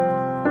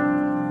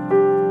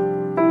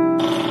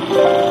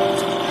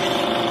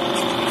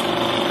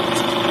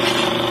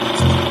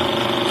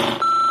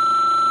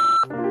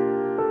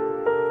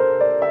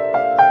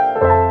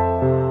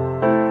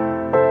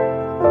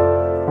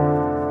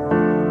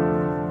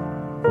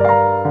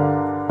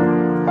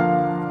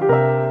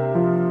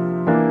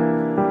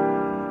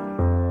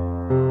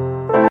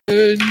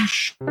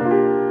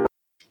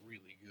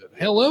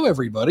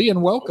everybody,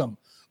 and welcome.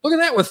 Look at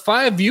that with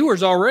 5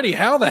 viewers already.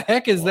 How the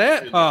heck is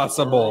that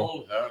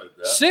possible?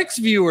 6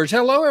 viewers.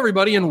 Hello,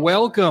 everybody, and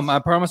welcome. I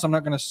promise I'm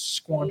not going to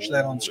squanch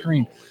that on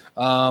screen.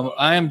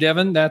 I am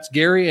Devin. That's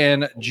Gary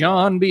and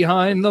John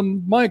behind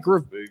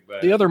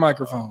the other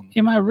microphone.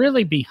 Am I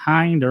really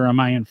behind or am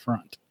I in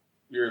front?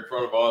 You're in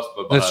front of us,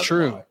 but behind That's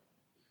true.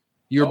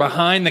 You're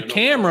behind the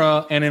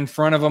camera and in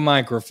front of a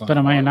microphone. But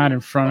am I not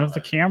in front of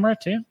the camera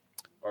too?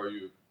 Are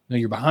you? No,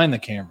 you're behind the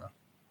camera.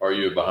 Are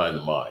you behind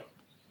the mic?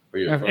 Are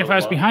you If I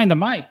was behind the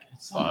mic.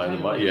 behind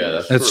the mic,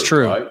 yeah, That's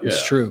true. Right? Yeah.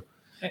 It's true.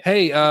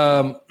 Hey,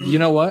 you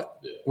know what?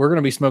 Yeah. We're going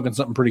to be smoking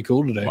something pretty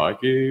cool today.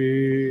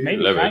 Mikey,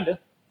 Maybe Levy. kind of.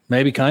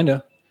 Maybe, kind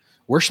of.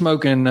 We're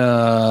smoking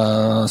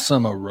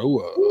some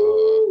Aroa.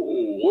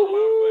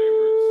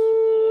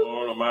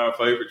 One of my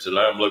favorites, and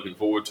I'm looking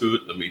forward to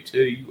it. Let me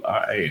tell you,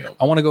 I am.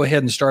 I want to go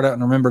ahead and start out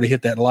and remember to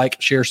hit that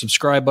like, share,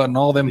 subscribe button,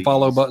 all them Please.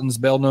 follow buttons,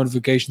 bell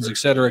notifications, et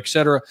cetera, et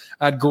cetera.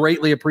 I'd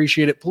greatly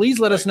appreciate it. Please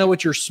let us know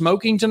what you're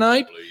smoking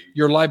tonight, Please.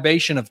 your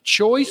libation of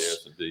choice,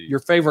 Yes, indeed. your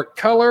favorite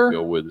color,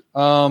 Go with it.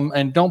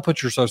 and don't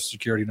put your social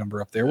security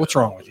number up there. What's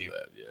wrong with you?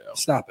 That, yeah.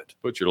 Stop it.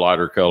 Put your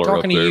lighter color I'm up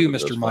talking there. to you,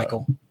 but Mr. that's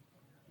Michael. fine.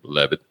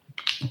 Levitt.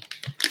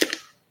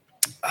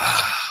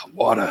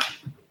 What a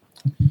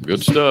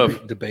Good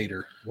stuff.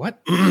 debater. What?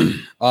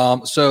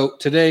 So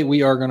today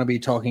we are going to be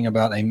talking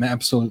about an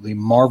absolutely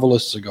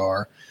marvelous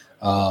cigar.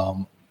 I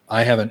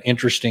have an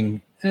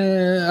interesting.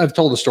 I've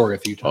told the story a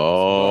few times.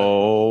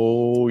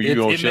 Oh, you're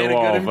going to it show made a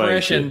off, good ain't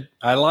impression. you?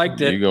 I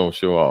liked it. You're going to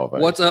show off.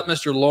 ain't What's up,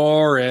 Mr.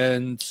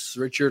 Lawrence?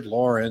 Richard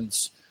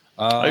Lawrence.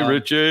 you? Hey,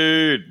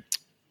 Richard.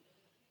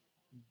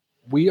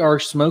 We are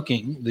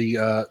smoking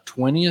the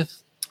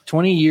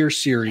 20-year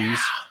series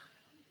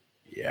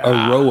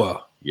Yeah.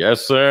 Aroa.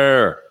 Yes,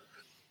 sir.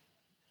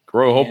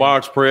 Grow Yeah.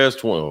 box press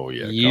 20. Oh,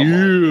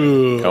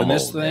 yeah. Come And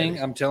this on, thing,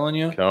 Daddy. I'm telling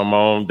you, Come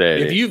on,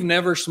 Daddy. if you've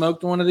never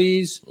smoked one of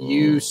these,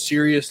 you Mm.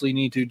 seriously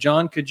need to.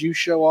 John, could you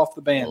show off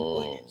the band,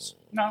 Mm. please?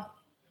 No.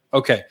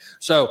 Okay,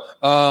 so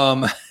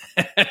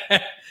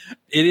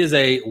it is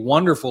a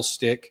wonderful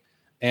stick,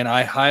 and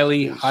I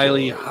highly, Yes,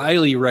 highly, sir.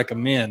 highly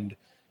recommend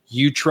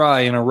you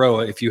try an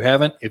Aroa. If you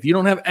haven't, if you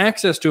don't have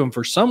access to them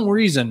for some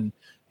reason,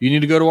 you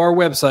need to go to our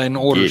website and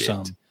order Get it.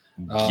 some.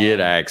 Get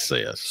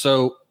access.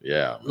 So,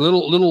 Yeah.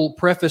 little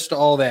preface to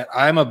all that.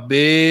 I'm a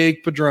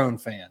big Padron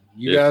fan.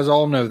 You Yeah. guys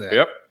all know that.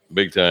 Yep.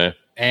 Big time.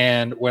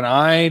 And when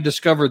I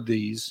discovered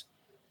these,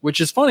 which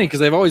is funny because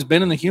they've always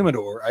been in the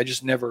humidor, I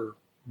just never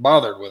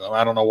bothered with them.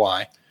 I don't know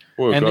why.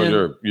 Well, And because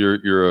then-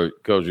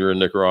 you're a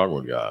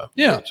Nicaraguan guy.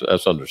 Yeah.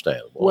 That's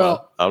understandable.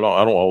 Well- I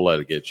don't hold that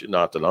against you.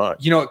 Not tonight.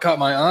 You know, what caught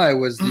my eye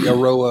was the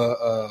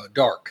Aroa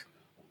Dark.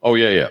 Oh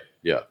yeah.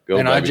 Go,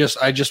 And baby.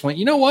 I just went,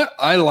 you know what?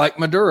 I like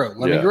Maduro.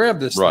 Let me Yeah. grab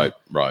this. right.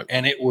 thing.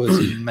 And it was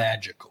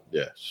magical.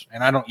 Yes.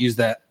 And I don't use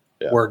that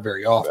Yeah. word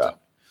very often.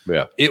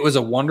 Yeah. It was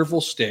a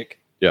wonderful stick.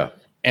 Yeah.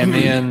 And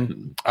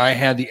then I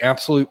had the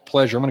absolute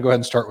pleasure. I'm going to go ahead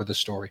and start with this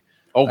story.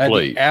 Oh I had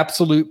please. the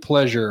absolute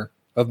pleasure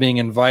of being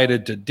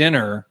invited to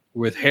dinner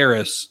with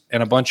Harris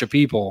and a bunch of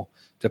people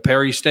to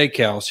Perry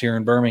Steakhouse here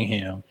in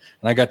Birmingham.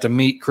 And I got to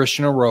meet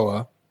Christian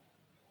Aroa,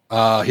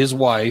 his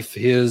wife,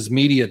 his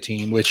media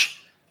team,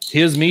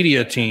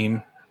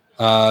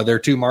 their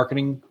 2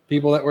 marketing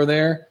people that were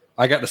there.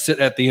 I got to sit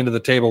at the end of the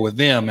table with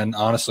them. And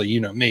honestly, you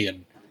know me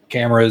and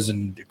cameras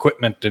and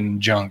equipment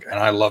and junk. And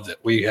I loved it.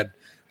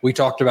 We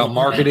talked about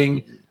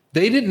marketing.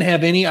 They didn't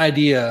have any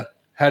idea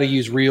how to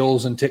use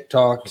Reels and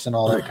TikToks and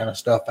all that kind of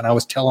stuff. And I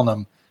was telling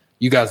them,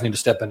 you guys need to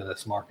step into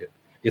this market.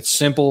 It's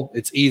simple.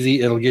 It's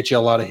easy. It'll get you a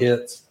lot of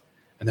hits.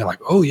 And they're like,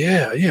 oh,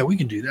 yeah, we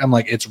can do that. I'm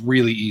like, it's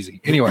really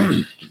easy.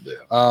 Anyway,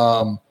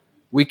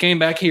 we came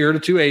back here to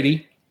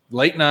 280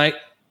 late night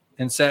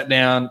and sat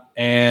down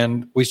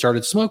and we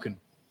started smoking.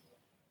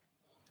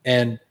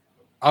 And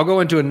I'll go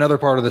into another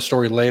part of the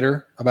story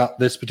later about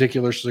this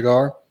particular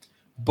cigar.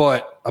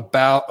 But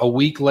about a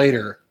week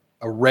later,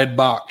 a red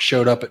box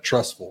showed up at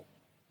Trustful.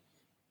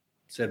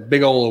 It said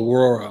big old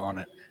Aurora on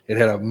it. It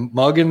had a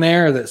mug in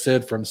there that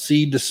said from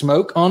seed to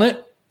smoke on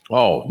it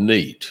Oh,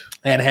 neat.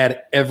 and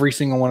had every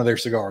single one of their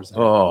cigars in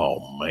it.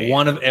 Oh man.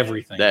 One of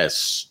everything.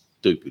 That's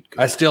stupid.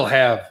 I still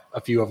have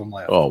a few of them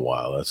left. Oh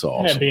wow, that's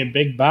That'd awesome. be a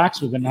big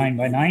box with a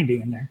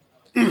 9x90 in there.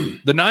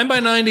 The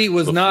 9x90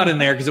 was not in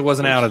there because it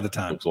wasn't out at the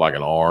time. Looks like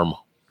an arm.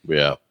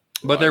 Yeah.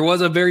 But there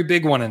was a very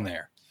big one in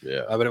there.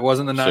 Yeah. But it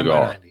wasn't the 9x90.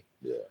 Cigar.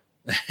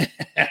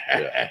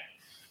 Yeah.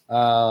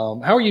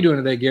 How are you doing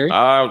today, Gary?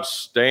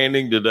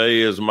 Outstanding.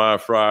 Today is my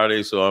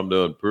Friday, so I'm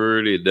doing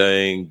pretty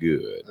dang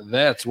good.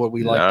 That's what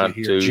we like Not to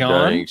hear. too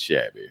John? dang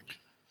shabby.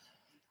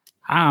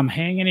 I'm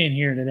hanging in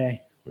here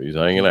today. He's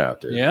hanging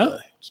out there. Yeah. today.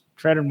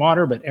 Treading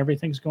water, but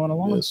everything's going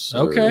along. Yes, sir,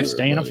 Okay.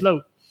 Staying buddy.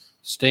 afloat.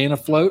 Staying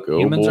afloat. Go,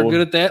 Humans are boy.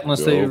 good at that unless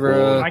Go, they've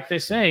boy. Like they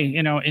say,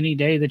 any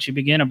day that you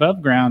begin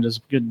above ground is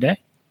a good day.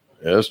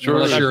 That's true.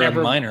 unless you're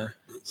Never- a minor.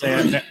 Say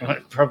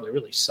it probably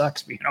really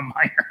sucks being a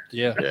minor.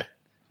 Yeah.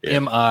 Yeah.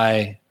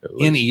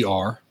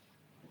 MINER,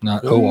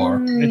 not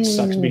OR. It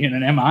sucks being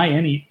an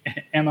MINER.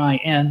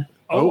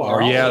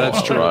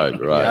 That's true. Right.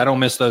 Yeah, I don't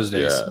miss those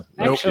days. Yeah.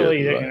 Nope.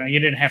 Actually, Right. you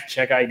didn't have to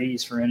check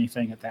IDs for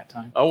anything at that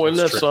time. Oh, wasn't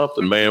that That's true.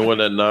 something, man? Wasn't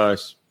that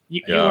nice?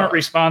 You Yeah. weren't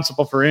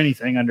responsible for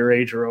anything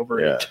underage or over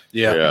Yeah. 8.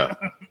 Yeah.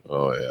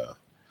 Oh, yeah.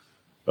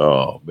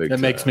 Oh, big That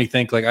makes me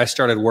think like I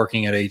started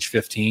working at age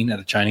 15 at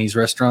a Chinese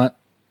restaurant.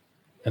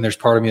 And there's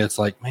part of me that's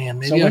like, man,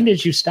 maybe So when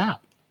did you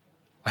stop?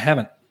 I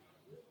haven't.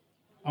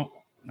 Oh,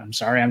 I'm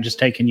sorry. I'm just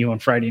taking you on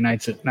Friday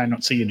nights and I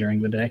don't see you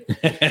during the day.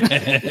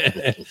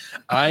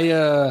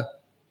 I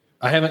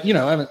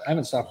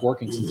haven't stopped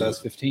working since I was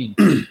 15.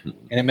 And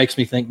it makes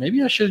me think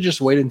maybe I should have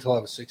just waited until I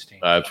was 16.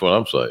 That's what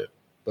I'm saying.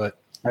 But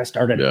I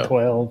started Yeah. at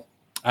 12.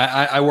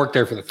 I worked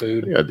there for the I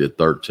food. think I did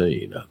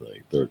 13, I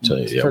think.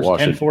 13. Yeah, First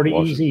Washington, 1040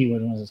 Washington, easy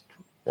when I was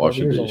 12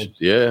 years Washington. old.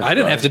 Yeah. I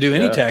didn't have to do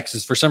any Yeah.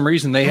 taxes. For some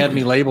reason, they had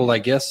me labeled, I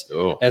guess,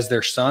 Oh. as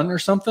their son or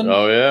something.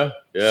 Oh, yeah.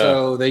 Yeah.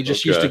 So they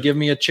just used to Okay. give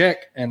me a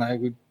check and I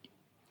would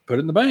put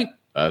it in the bank.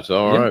 That's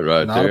all Yeah, right,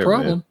 right not a there.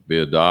 problem. Man. Be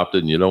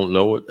adopted and you don't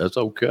know it. That's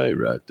okay,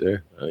 right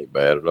there. That ain't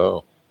bad at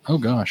all. Oh,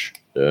 gosh.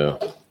 Yeah.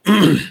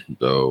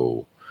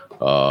 So,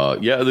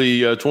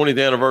 the 20th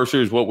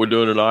anniversary is what we're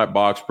doing tonight.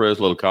 Box Press,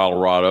 Little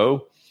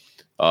Colorado.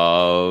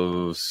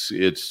 It's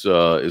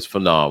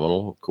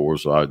phenomenal. Of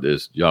course,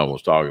 as John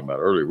was talking about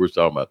earlier, we're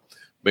talking about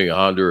being a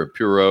Honduran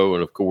Puro,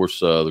 and of course,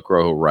 the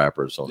Crojo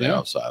wrappers on the Yeah.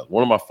 outside.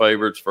 One of my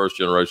favorites, first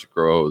generation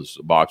Crojo, is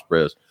Box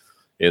Press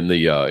in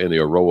the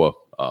Aroa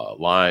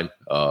line.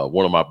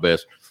 One of my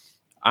best.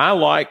 I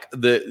like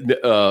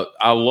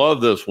I love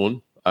this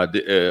one. I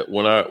did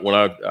when I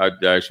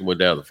actually went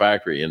down to the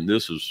factory, and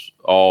this is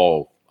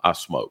all I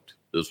smoked.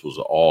 This was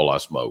all I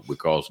smoked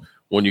because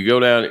when you go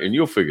down, and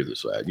you'll figure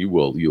this out,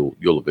 you'll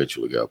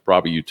eventually go.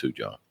 Probably you too,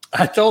 John.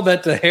 I told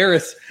that to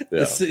Harris.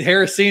 Yeah.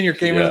 Harris Sr.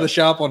 came Yeah. into the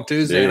shop on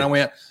Tuesday, Yeah. and I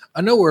went,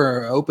 I know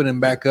we're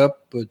opening back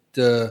up, but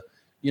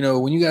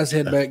when you guys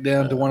head back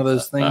down to one of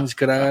those things,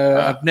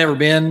 I've never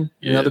been, and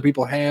Yeah. other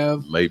people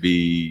have.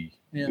 Maybe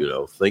Yeah.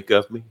 think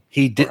of me.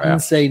 He didn't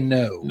Perhaps. say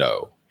no.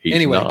 No, he's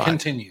Anyway, not.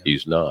 continue.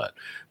 He's not.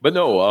 But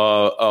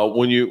no,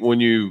 when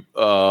you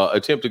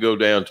attempt to go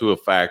down to a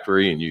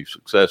factory and you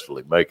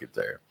successfully make it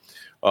there,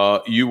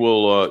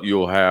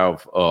 you'll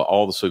have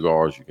all the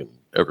cigars you can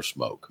ever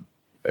smoke.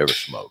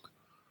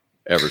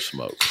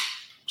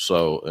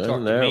 So Talk and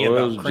to there me about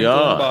was crinkling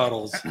John.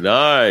 bottles.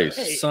 Nice.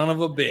 Hey. Son of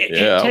a bitch.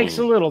 Yeah. It takes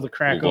a little to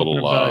crack open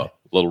a bud.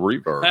 Little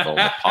reverb on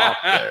the pop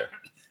there.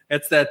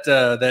 That's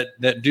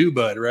that do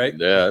bud, right?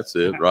 Yeah, that's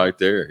it right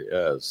there.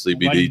 Yeah, What do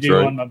CBD you do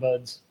on train. my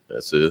buds?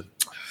 That's it.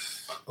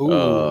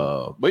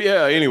 Ooh. But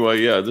yeah, anyway,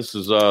 yeah, this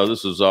is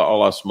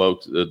all I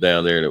smoked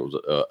down there, and it was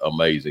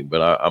amazing.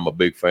 But I'm a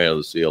big fan of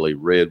the CLE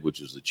Red, which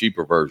is the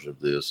cheaper version of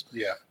this.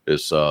 Yeah.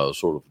 It's sort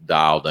of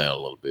dialed down a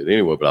little bit.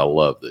 Anyway, but I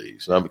love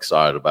these, and I'm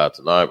excited about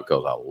tonight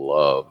because I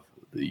love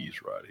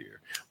these right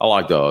here. I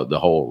like the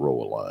whole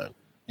Aroa line.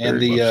 And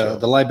Very much so.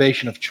 the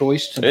libation of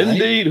choice tonight.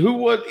 Indeed.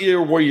 What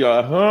year were you?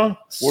 Huh?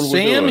 What are we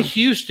Sam doing?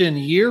 Houston,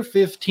 year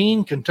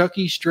 15,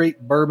 Kentucky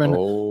Straight Bourbon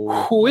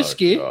Oh,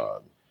 Whiskey. my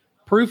God.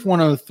 Proof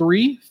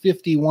 103,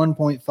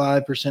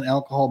 51.5%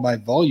 alcohol by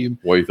volume.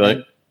 What do you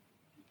think?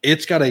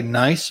 It's got a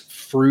nice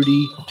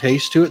fruity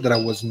taste to it that I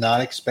was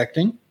not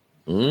expecting.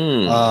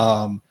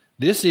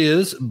 This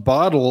is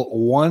bottle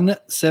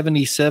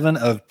 177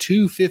 of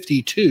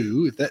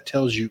 252, if that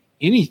tells you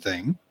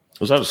anything.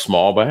 Was that a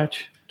small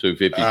batch?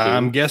 252.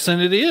 I'm guessing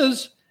it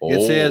is.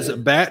 It says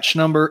batch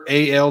number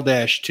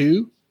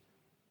AL-2,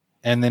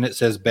 and then it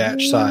says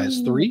batch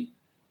size 3,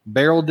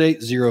 barrel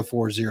date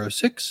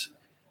 0406,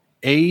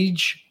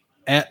 age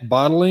at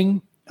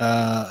bottling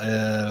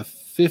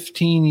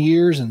 15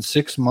 years and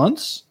 6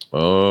 months.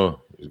 Oh,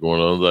 he's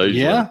going on the age.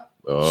 Yeah.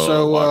 Oh,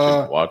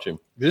 So, watch him.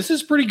 This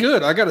is pretty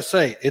good. I got to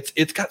say,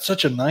 it's got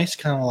such a nice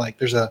kind of like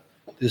there's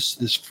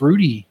this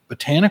fruity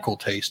botanical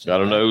taste.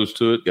 Got a nose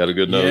to it. Got a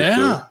good nose to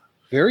Yeah,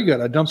 very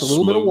good. I dumped a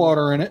little bit of Smooth.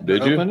 water in it. it.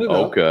 Did you? opened it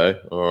up, Okay.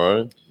 All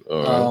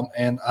right.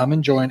 and I'm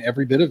enjoying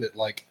every bit of it.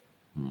 Like,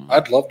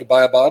 I'd love to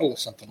buy a bottle of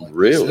something like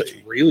Really? this.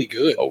 It's really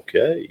good.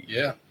 Okay.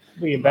 Yeah.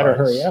 Well, you better Nice.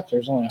 hurry up.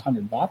 There's only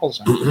 100 bottles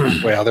on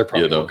it. Well, they're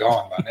probably You know. all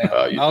gone by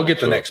now. You I'll think get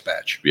the so. next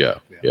batch. Yeah.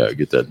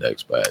 Get that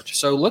next batch.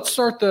 So let's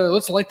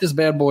light this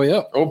bad boy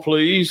up. Oh,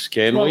 please.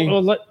 Can we?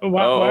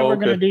 While we're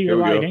going to okay. do your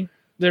Here we go. lighting,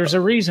 there's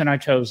a reason I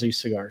chose these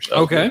cigars.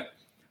 Okay.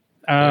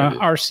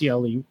 Our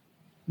CLE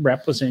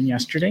rep was in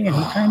yesterday, and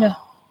he kind of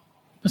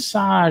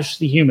massaged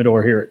the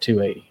humidor here at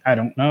 280. I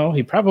don't know.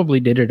 He probably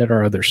did it at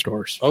our other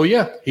stores. Oh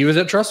yeah, he was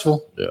at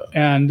Trustful.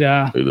 And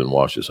He didn't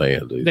wash his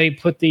hands either. they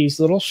put these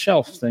little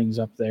shelf things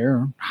up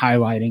there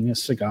highlighting the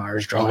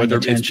cigars, drawing it's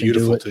attention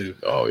beautiful to it. too.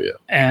 Oh, yeah.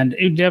 And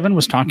Devin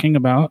was talking to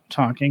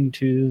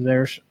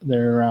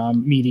their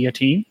media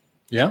team.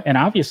 Yeah. And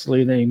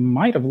obviously they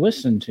might have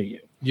listened to you,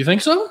 You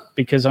think so?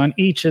 because on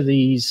each of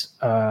these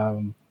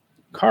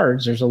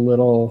cards, there's a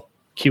little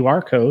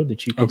QR code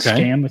that you can Okay.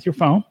 scan with your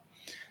phone.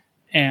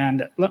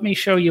 And let me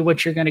show you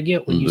what you're going to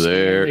get when you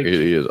There scan it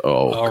the is.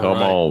 Oh, All come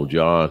right. on,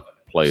 John.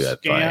 Play that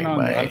Scan thing, on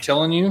man. I'm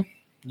telling you,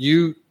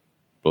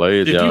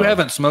 Play it, if John. you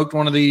haven't smoked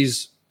one of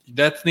these,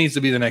 that needs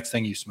to be the next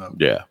thing you smoke.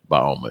 Yeah, by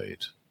all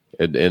means.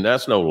 And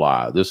that's no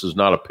lie. This is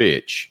not a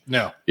pitch.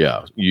 No.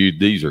 Yeah,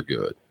 these are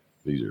good.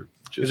 These are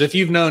Because just if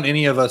you've known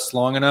any of us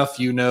long enough,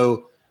 you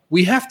know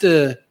we have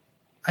to.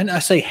 And I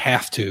say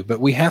have to, but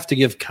we have to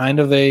give kind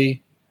of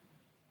a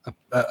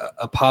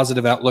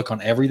positive outlook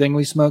on everything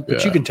we smoke.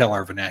 But you can tell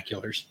our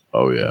vernaculars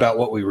about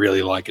what we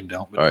really like and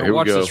don't. But all right, here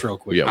watch we go. this real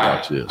quick. Yeah,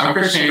 watch this. I'm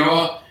Christian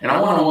Eidola, and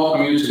I want to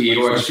welcome you to the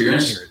Eidola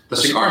Experience. The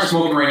cigar I'm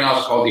smoking right now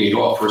is called the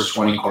Eidola First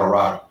 20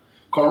 Colorado.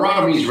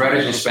 Colorado means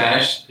reddish in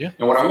Spanish. Yeah.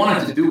 And what I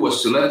wanted to do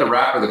was to let the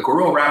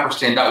Corojo wrapper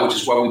stand out, which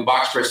is why we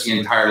box press the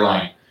entire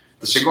line.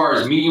 The cigar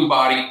is medium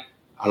body,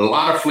 a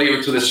lot of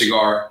flavor to the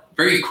cigar,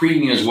 very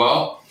creamy as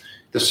well.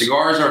 The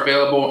cigars are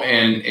available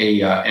in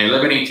an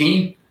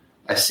 1118,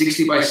 a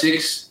 60 by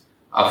 6,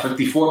 a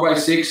 54 by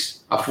 6,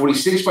 a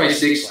 46 by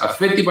 6, a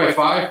 50 by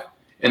 5,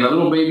 and a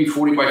little baby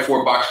 40 by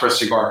 4 box press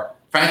cigar.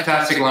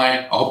 Fantastic line.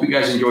 I hope you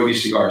guys enjoy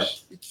these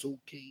cigars. It's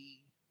okay.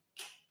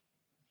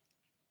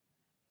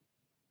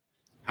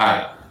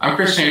 Hi, I'm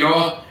Christian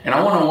Eidola, and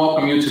I want to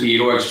welcome you to the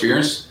Eidola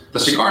Experience. The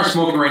cigar I'm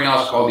smoking right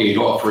now is called the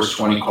Eidola First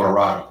 20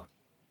 Colorado.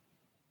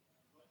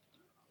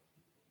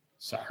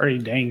 Sorry,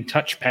 dang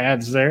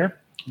touchpads there.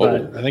 Oh,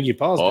 I think you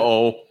paused it.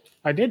 oh,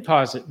 I did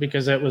pause it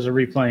because that was a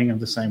replaying of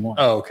the same one.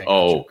 Oh, okay.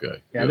 oh,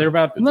 okay. Yeah, Good. they're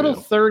about Good little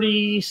deal.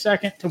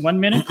 30-second to 1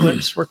 minute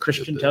clips where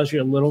Christian tells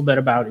you a little bit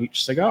about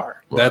each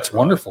cigar. That's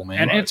wonderful,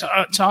 man. And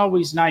it's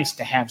always nice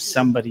to have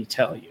somebody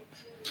tell you.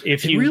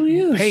 If It you really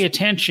is. pay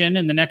attention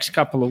in the next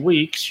couple of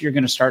weeks, you're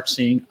going to start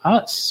seeing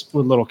us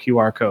with little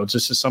QR codes.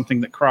 This is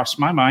something that crossed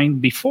my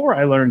mind before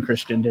I learned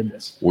Christian did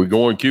this. We're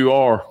going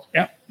QR.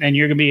 Yep. And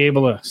you're going to be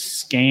able to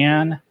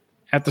scan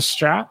at the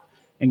shop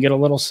and get a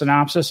little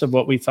synopsis of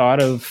what we thought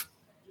of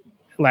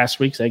last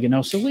week's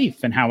Eganosa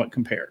Leaf and how it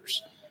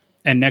compares.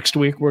 And next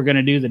week, we're going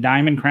to do the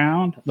Diamond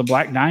Crown, the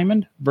Black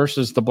Diamond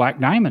versus the Black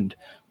Diamond.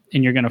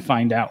 And you're going to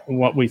find out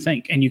what we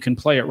think. And you can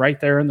play it right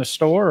there in the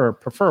store or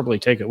preferably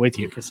take it with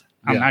you because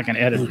I'm not going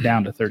to edit it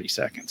down to 30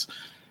 seconds.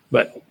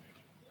 But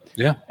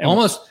yeah,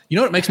 almost. You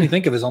know what it makes me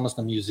think of is almost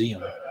a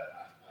museum.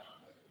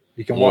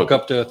 You can walk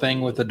up to a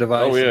thing with a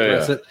device and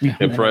press it.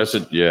 Impress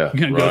it. Yeah.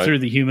 you're going to go through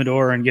the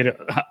humidor and get an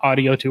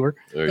audio tour.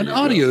 There An you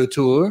audio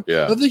tour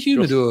Yeah. of the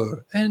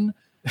humidor and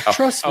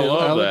Trustville, I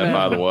love that, Alabama.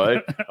 by the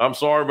way. I'm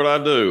sorry, but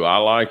I do. I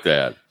like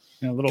that.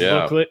 And a little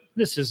Yeah. booklet.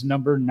 This is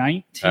number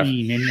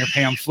 19 in your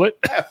pamphlet.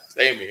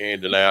 Sammy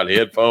handing out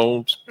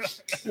headphones.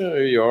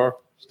 There you are.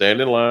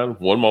 Stand in line.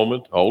 One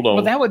moment. Hold on.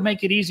 Well, that would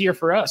make it easier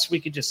for us. We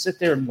could just sit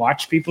there and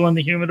watch people in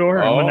the humidor.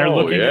 And when they're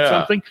looking at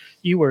something,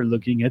 you are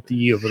looking at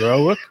the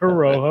Eidola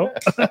Corojo.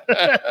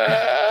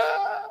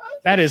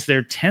 That is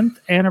their 10th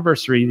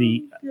anniversary.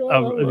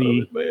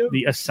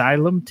 The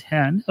Asylum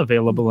 10,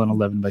 available in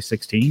 11 by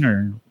 16,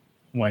 or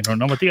well, I don't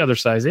know what the other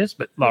size is,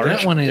 but large.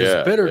 That one is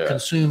Yeah, better yeah.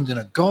 consumed in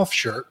a golf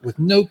shirt with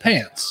no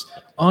pants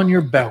on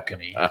your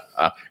balcony.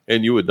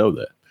 And you would know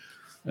that.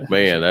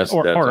 Man, that's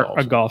or awesome.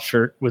 a golf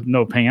shirt with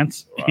no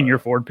pants in your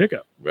Ford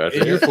pickup. Right In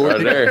there. your Ford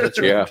Right there. That's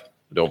right. Yeah.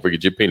 Don't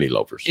forget your penny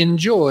loafers.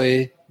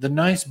 Enjoy the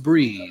nice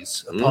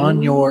breeze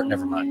upon your.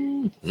 Never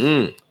mind.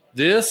 Mm.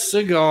 This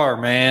cigar,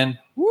 man.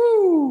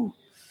 Woo!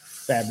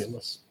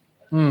 Fabulous.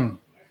 I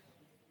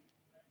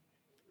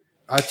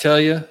tell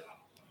you,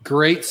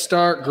 great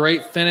start,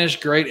 great finish,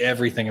 great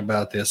everything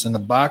about this. And the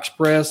box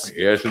press,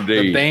 Yes, the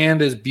indeed.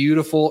 band is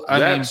beautiful.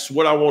 That's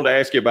what I wanted to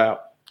ask you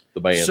about.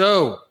 The band.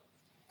 So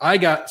I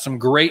got some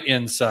great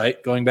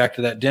insight going back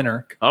to that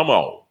dinner. Come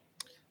on.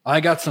 I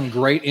got some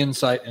great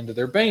insight into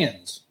their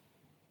bands.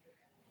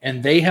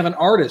 And they have an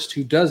artist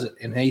who does it.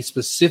 And they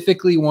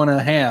specifically want to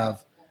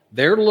have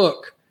their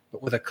look,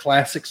 but with a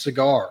classic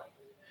cigar.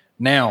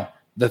 Now,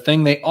 the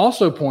thing they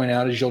also point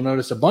out is you'll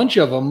notice a bunch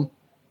of them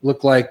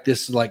look like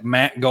this, like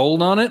matte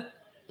gold on it.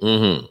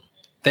 Mm-hmm.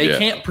 They Yeah.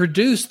 can't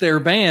produce their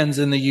bands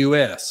in the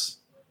U.S.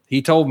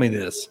 He told me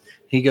this.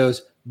 He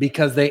goes,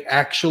 because they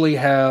actually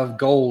have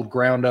gold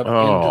ground up into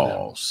them.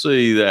 Oh,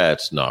 see,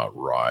 that's not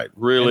right.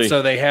 Really? And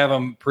so they have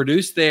them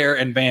produced there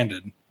and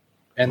banded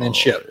and then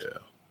shipped. Yeah.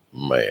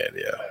 Man,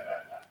 yeah.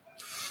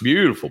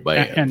 Beautiful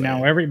band. And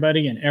now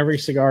everybody in every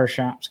cigar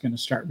shop is going to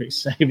start be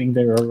saving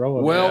their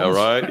Aroa. Well, Yeah,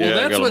 right. well, Yeah,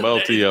 that's got to what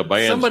melt the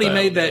bands somebody down.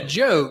 made that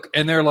joke,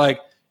 and they're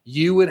like,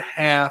 you would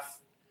have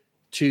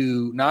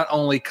to not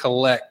only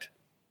collect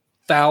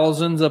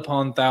thousands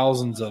upon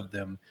thousands of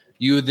them,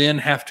 you would then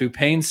have to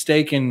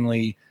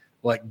painstakingly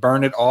like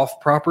burn it off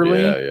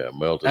properly. Yeah, yeah.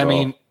 Melt it I off.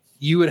 mean,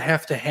 you would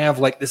have to have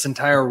like this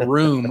entire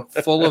room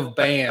full of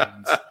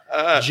bands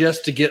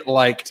just to get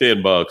like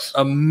 $10.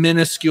 a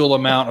minuscule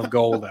amount of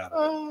gold out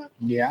of it.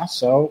 Yeah,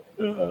 so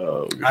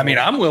Oh, I mean,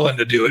 I'm willing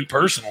to do it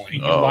personally.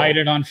 you Oh. light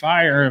it on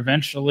fire.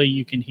 Eventually,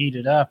 you can heat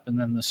it up, and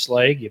then the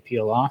slag you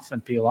peel off.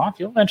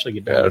 You'll eventually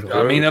get done. with it.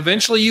 I mean,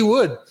 eventually you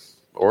would.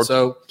 or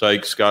So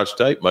take Scotch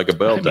tape, make a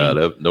belt out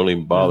of it. Don't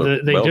even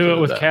bother. They melting do it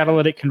with down.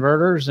 catalytic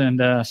converters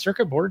and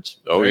circuit boards.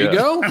 Oh, there yeah. you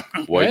go.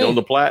 Waiting Hey. on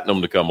the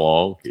platinum to come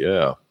along.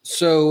 Yeah.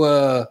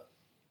 So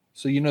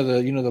you know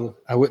the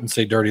I wouldn't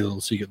say dirty little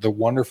secret, the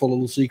wonderful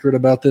little secret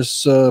about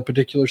this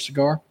particular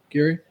cigar,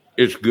 Gary.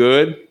 It's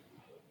good.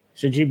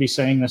 Should you be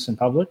saying this in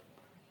public?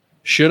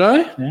 Should I?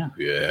 Yeah.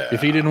 Yeah.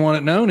 If he didn't want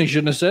it known, he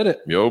shouldn't have said it.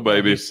 Yo, He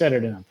baby. said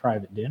it in a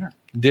private dinner.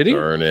 Did he?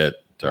 Turn it,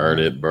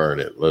 burn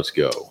it. Let's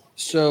go.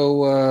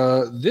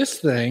 So this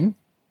thing,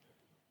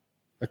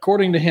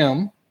 according to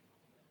him,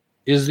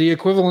 is the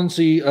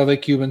equivalency of a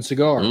Cuban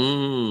cigar.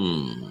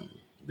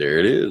 There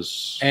it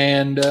is.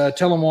 And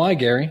tell him why,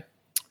 Gary.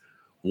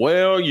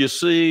 Well, you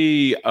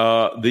see,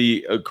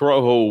 the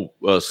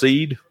Corojo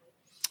seed,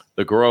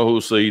 the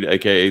Corojo seed,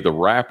 aka the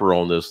wrapper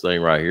on this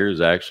thing right here,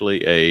 is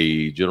actually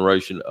a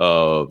generation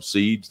of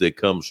seeds that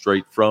come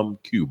straight from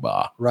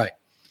Cuba. Right.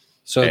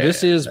 So Yeah,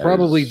 this is that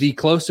probably is- the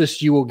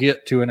closest you will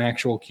get to an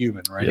actual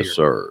Cuban right Yes, here.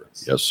 sir.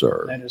 Yes,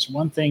 sir. That is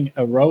one thing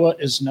Aroa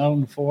is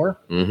known for.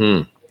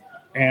 Mm-hmm.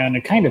 And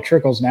it kind of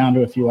trickles down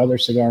to a few other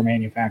cigar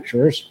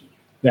manufacturers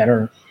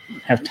that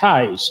have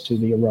ties to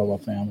the Aroa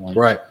family.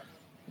 Right.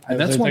 And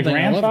that's the one thing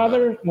I love about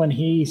grandfather, when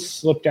he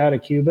slipped out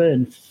of Cuba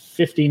in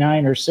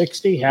 59 or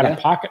 60, had Yeah. a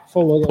pocket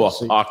full of those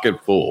seeds.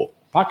 Pocket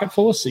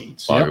full Of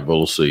seeds.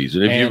 of seeds.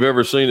 And if And- you've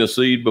ever seen a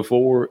seed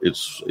before,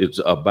 it's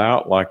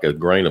about like a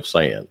grain of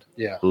sand.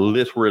 Yeah.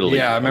 Literally.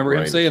 Yeah, I a remember him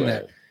grain of saying sand.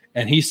 that.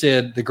 And he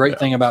said the great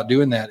thing about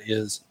doing that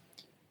is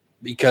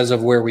because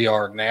of where we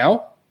are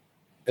now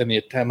and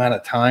the amount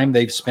of time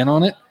they've spent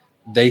on it,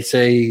 they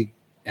say,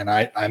 and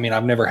I mean,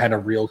 I've never had a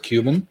real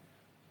Cuban,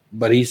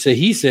 but he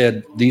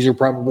said these are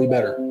probably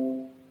better.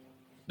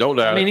 Don't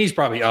doubt I mean, it. he's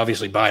probably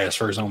obviously biased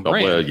for his own Oh,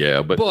 brand. well,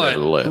 yeah, but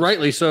nevertheless.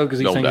 rightly so, because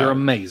he Don't thinks doubt they're it.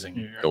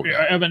 amazing. Don't Yeah,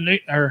 doubt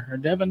it.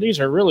 Evan, Devin, these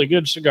are really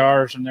good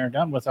cigars, and they're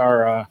done with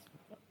our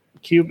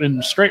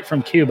Cuban, straight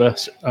from Cuba,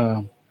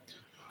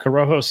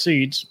 Corojo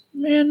seeds.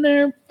 And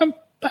they're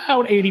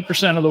about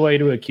 80% of the way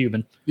to a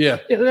Cuban. Yeah,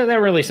 Yeah,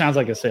 that really sounds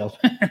like a sale.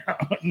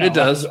 No, it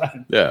does.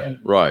 Yeah,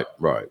 right.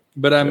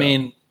 But I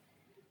mean,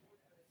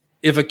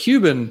 if a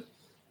Cuban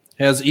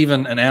has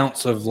even an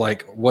ounce of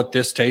like what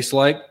this tastes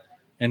like,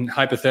 and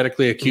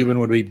hypothetically a Cuban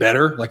would be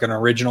better, like an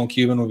original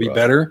Cuban would be Right.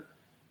 better,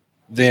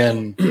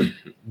 then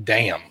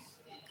damn.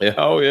 Yeah.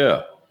 Oh,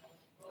 yeah.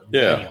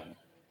 Yeah. Damn.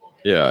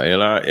 Yeah,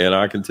 and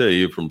I can tell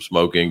you from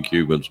smoking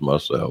Cubans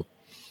myself,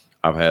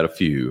 I've had a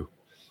few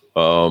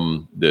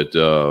that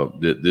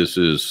this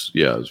is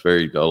it's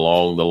very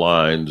along the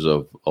lines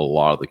of a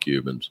lot of the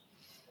Cubans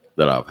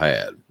that I've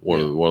had. One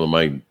of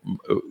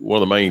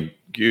the main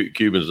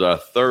Cubans that I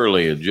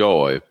thoroughly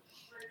enjoy,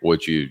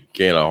 which you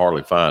can't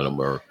hardly find them,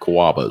 are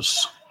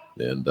Coabas,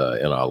 and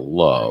I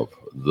love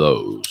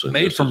those. And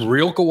Made this from is-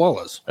 real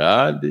koalas.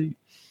 Indeed.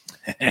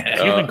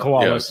 Cuban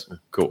koalas.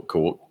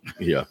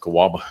 Yeah,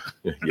 koala.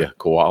 Yeah,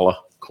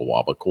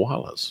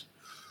 koalas.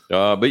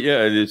 But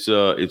yeah,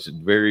 it's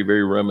very,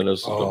 very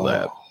reminiscent of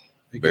that.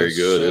 it Very goes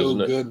good, so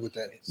isn't it? good with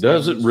that.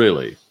 Does it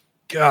really?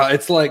 God,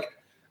 it's like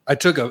I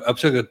took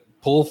a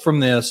pull from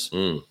this,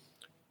 Mm.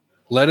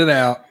 let it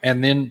out,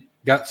 and then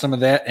got some of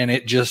that, and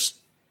it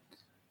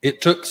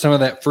took some of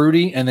that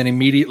fruity and then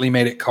immediately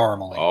made it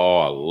caramely. Oh,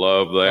 I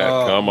love that.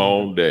 Oh. Come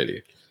on,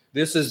 Daddy.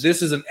 This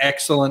is an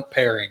excellent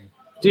pairing.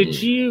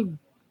 Did you,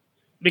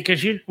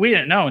 because we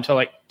didn't know until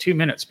like 2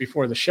 minutes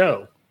before the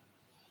show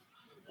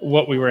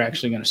what we were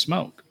actually going to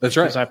smoke. That's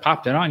right. Because I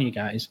popped it on you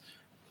guys.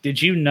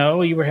 Did you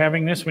know you were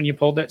having this when you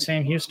pulled that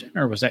Sam Houston,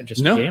 or was that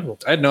just a No, gamble?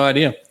 I had no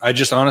idea. I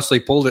just honestly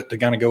pulled it to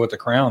kind of go with the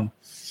crown,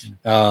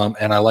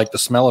 and I like the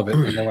smell of it.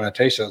 And then when I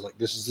tasted it, I was like,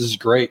 "This is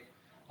great."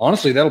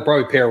 Honestly, that'll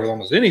probably pair with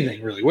almost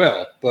anything really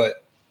well.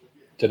 But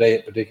today,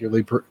 it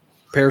particularly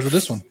pairs with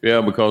this one.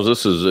 Yeah, because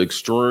this is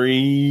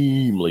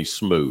extremely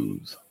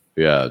smooth.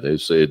 Yeah,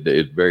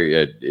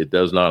 it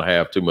does not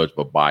have too much of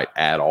a bite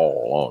at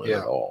all on it Yeah.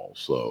 at all.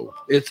 So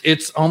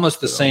It's almost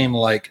the Yeah. same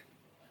like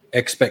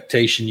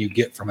expectation you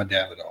get from a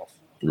Davidoff.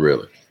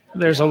 really,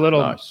 There's a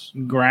little Nice.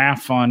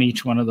 graph on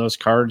each one of those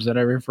cards that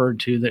I referred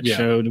to that Yeah.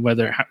 showed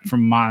whether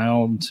from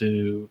mild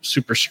to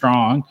super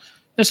strong.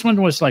 This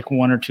one was like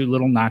one or two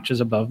little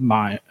notches above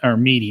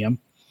medium,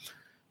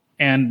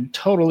 and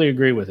totally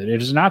agree with it.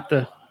 It is not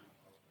the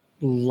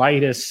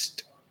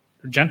lightest,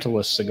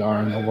 gentlest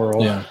cigar in the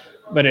world,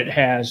 but it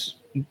has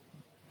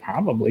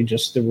probably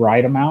just the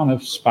right amount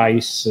of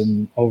spice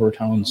and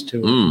overtones to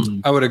it.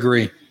 Mm. I would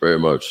agree very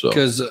much so.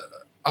 because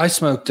I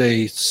smoked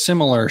a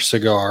similar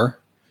cigar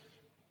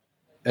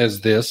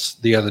as this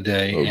the other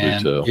day, Oh, do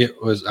and tell.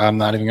 it was. I'm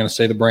not even going to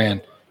say the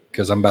brand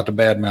because I'm about to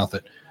badmouth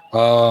it.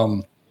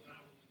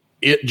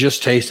 It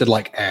just tasted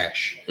like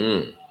ash.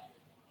 Mm.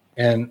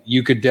 And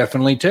you could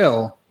definitely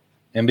tell.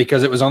 And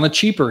because it was on the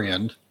cheaper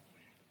end,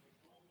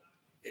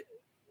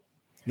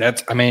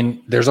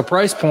 there's a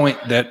price point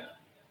that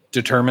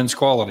determines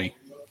quality.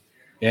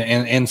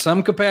 And in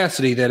some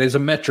capacity, that is a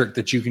metric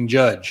that you can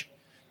judge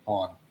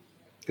on.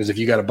 Because if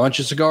you got a bunch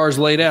of cigars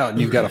laid out and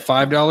you've got a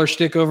 $5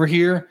 stick over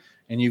here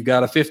and you've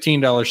got a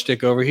 $15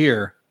 stick over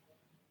here,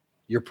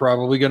 you're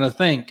probably going to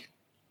think,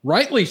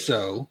 rightly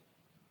so,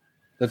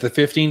 that the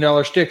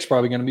 $15 stick's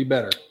probably going to be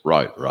better.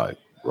 Right.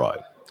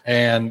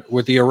 And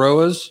with the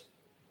Aroas,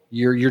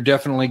 you're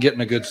definitely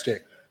getting a good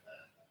stick.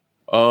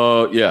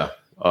 Yeah.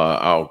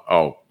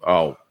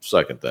 I'll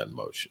second that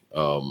motion.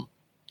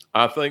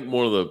 I think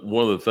one of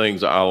the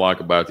things I like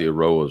about the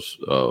Aroas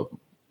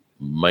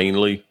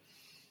mainly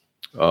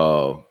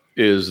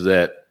is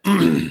that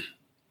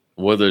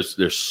well,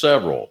 there's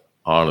several,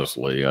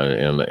 honestly,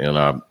 and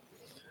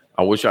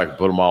I wish I could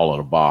put them all in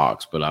a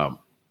box, but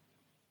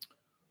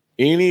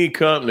any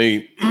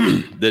company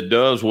that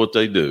does what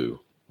they do,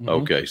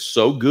 okay,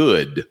 so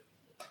good,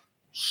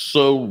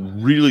 so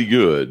really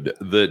good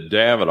that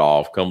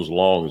Davidoff comes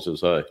along and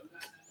says,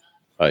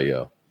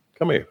 hey,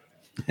 come here.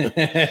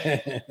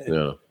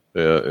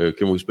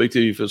 Can we speak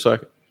to you for a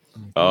second?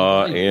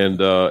 And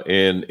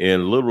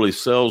literally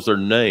sells their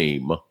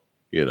name,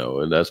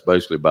 and that's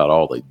basically about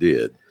all they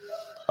did.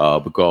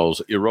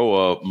 Because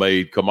Eiroa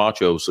made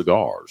Camacho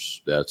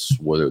cigars. That's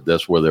where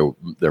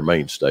their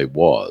mainstay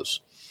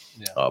was.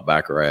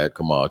 Baccarat,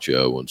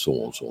 Camacho, and so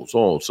on, so on, so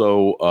on.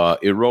 So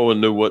Eiroa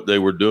knew what they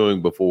were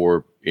doing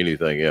before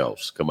anything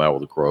else. Come out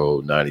with the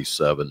Corojo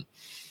 97,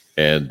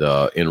 and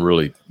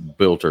really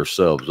built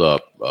ourselves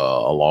up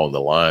along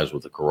the lines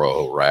with the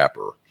Corojo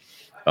wrapper.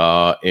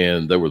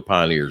 And they were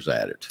pioneers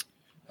at it.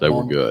 They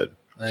were good.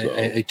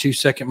 A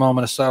 2-second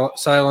moment of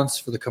silence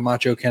for the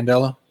Camacho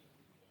Candela.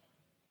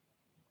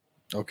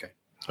 Okay.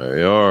 There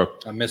you are.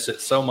 I miss it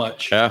so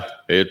much. Yeah,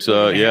 it's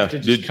We have to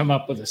just come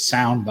up with a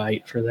sound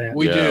bite for that.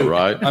 We do.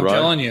 Right. I'm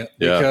telling you,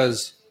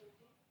 because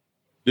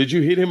did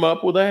you hit him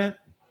up with that?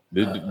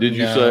 Did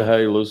you say,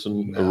 hey,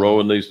 listen,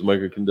 Eiroa needs to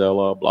make a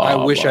Candela? Blah. I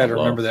wish blah, I'd blah.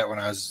 remember that when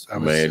I was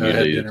Man,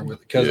 had you dinner did. with,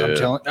 because I'm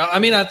telling. I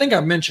mean, I think I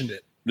mentioned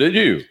it, Did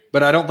you?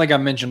 but I don't think I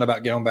mentioned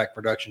about Get On Back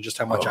Production just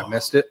how much I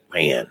missed it.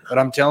 Man. But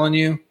I'm telling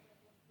you,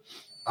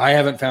 I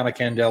haven't found a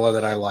Candela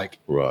that I like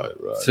Right.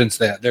 since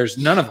that. There's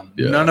none of them.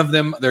 Yeah. None of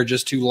them. They're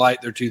just too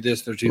light. They're too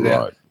this. They're too that.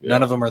 Right. Yeah.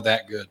 None of them are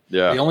that good.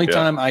 Yeah. The only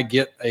time I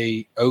get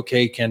a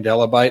okay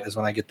Candela bite is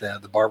when I get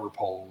the barber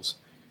poles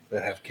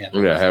that have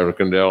Candela. Yeah, have a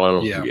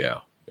Candela in them. Yeah. Yeah.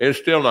 It's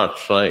still not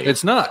the same.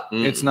 It's not.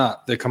 It's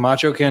not. The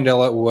Camacho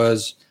Candela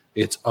was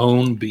its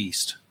own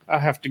beast. I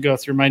have to go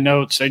through my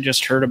notes. I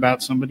just heard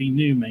about somebody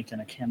new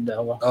making a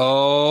Candela.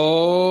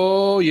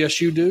 Oh,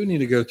 yes, you do need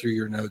to go through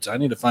your notes. I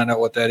need to find out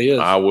what that is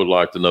I would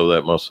like to know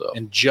that myself.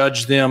 and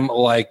judge them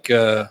like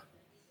the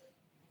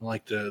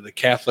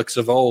Catholics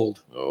of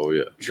old Oh,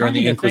 yeah. during the Trying to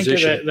think of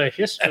Inquisition. the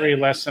history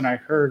lesson I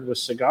heard with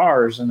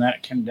cigars, and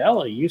that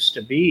Candela used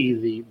to be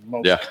the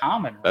most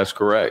common. That's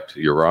correct.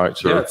 You're right,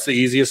 sir. Yeah, it's the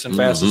easiest and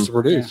fastest to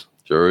produce.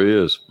 Sure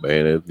is.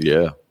 Man,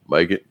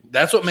 make it.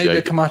 That's what made the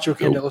Shake it. Camacho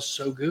Candela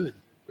so good.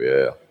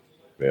 Yeah.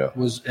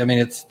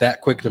 It's that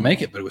quick to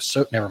make it, but it was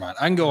so. Never mind.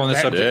 I can go on this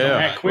that, subject. Yeah.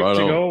 that quick right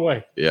to on. go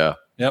away. Yeah.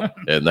 Yep.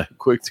 And that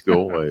quick to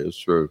go away. It's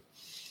true.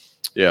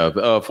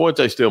 Yeah.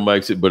 Fuente still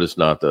makes it, but it's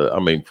not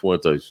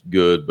Fuente's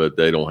good, but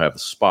they don't have the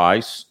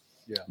spice.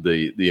 Yeah.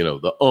 The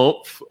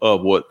oomph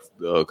of what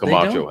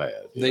Camacho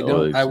had. They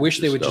don't. I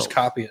wish they would just don't.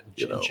 copy it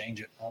you know. and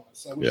change it. I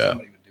wish Yeah.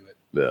 somebody would do it.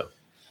 Yeah.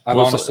 I've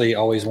Well, honestly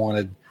always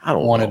wanted I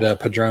don't know.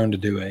 Padron to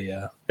do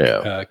a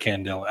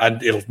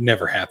Candela. It'll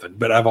never happen,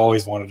 but I've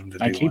always wanted them to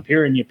do I keep one.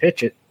 hearing you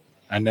pitch it.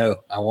 I know.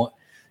 I want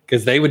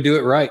because they would do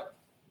it right.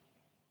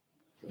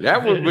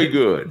 That would be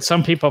good.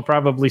 Some people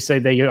probably say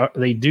they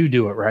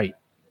do it right.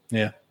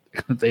 Yeah.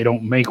 They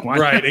don't make one.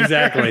 Right.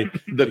 Exactly.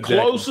 The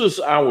closest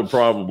I would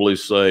probably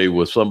say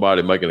with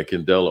somebody making a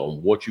Candela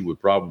on what you would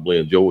probably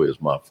enjoy is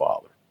my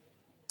father.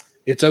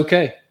 It's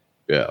okay.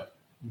 Yeah.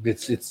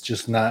 It's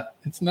just not.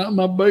 It's not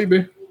my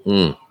baby.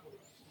 Mm.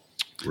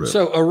 Really.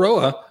 So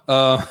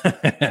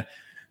Eiroa,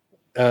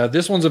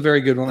 this one's a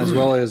very good one as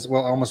well as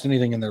almost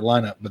anything in their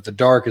lineup. But the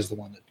dark is the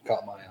one that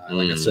caught my eye,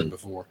 like I said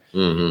before,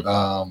 Mhm.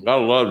 I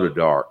love the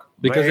dark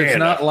because it's Man,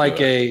 not that's like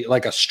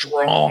good. a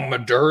strong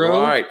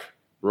Maduro.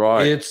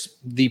 Right. It's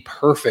the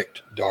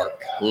perfect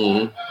dark.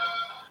 Mhm.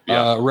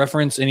 Yeah.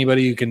 Reference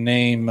anybody who can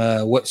name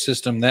what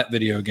system that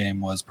video game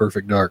was.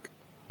 Perfect Dark.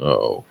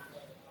 Oh.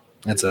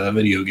 That's a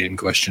video game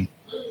question.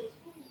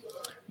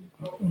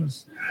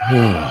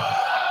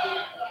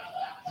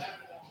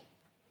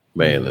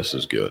 Man, this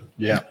is good.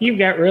 Yeah. You've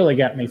really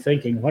got me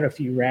thinking, what if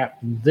you wrap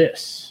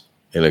this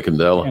In a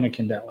Candela? in a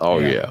Candela? Oh,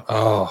 yeah.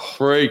 Oh.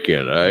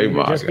 Freaking, hey, You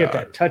my just get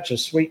God. that touch of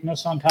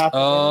sweetness on top.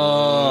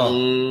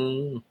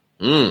 Oh.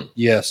 Mm.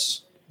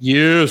 Yes.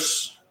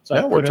 Yes. So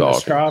Now I we're put in the talking.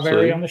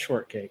 strawberry See? on the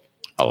shortcake.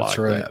 I That's like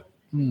right. that.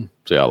 Hmm.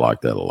 See, I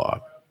like that a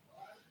lot.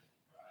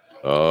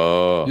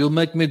 You'll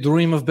make me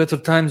dream of better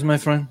times, my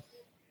friend.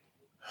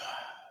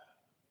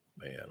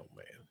 Man, oh,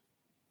 man.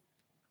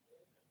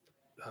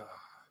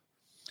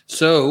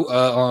 So,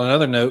 on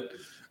another note,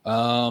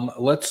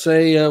 let's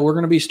say we're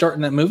going to be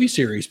starting that movie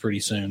series pretty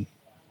soon.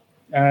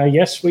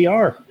 Yes, we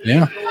are.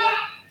 Yeah.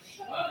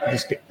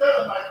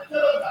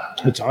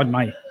 It's on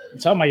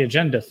my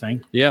agenda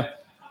thing. Yeah.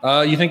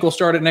 You think we'll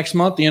start it next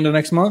month? The end of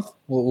next month?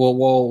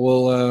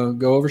 We'll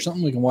go over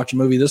something. We can watch a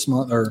movie this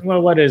month, or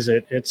Well, what is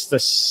it? It's the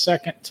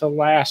second to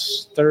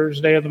last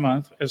Thursday of the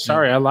month.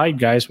 Sorry, I lied,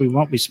 guys. We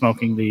won't be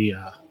smoking the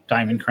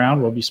Diamond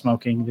Crown. We'll be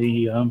smoking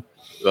the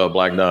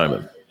Black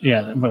Diamond.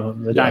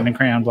 the Diamond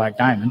Crown Black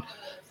Diamond.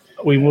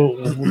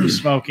 We'll be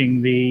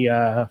smoking the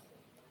I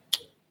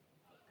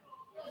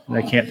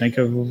can't think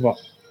of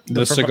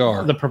the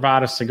cigar. the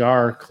Pravada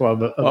Cigar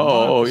Club.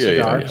 Yeah.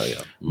 cigar.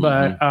 Mhm.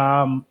 But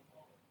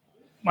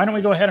why don't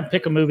we go ahead and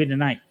pick a movie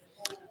tonight?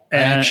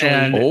 And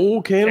can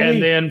we?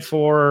 and then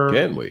for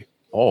Can we?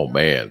 Oh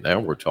man, now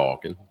we're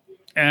talking.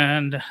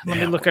 and let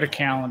me look at a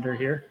calendar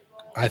here.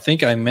 I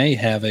think I may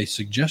have a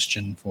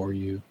suggestion for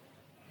you.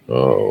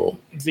 Oh,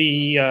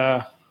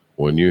 The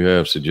when you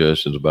have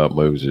suggestions about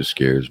movies, it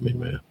scares me,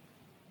 man.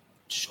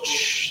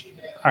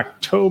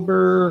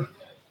 October.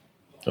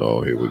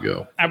 Oh, here we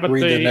go. How about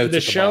Read the the notes at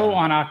the show bottom.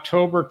 on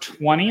October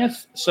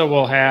 20th? So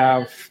we'll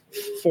have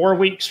 4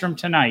 weeks from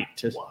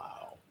tonight.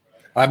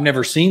 I've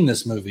never seen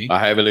this movie,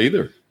 I haven't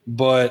either.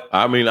 but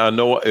I mean, I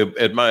know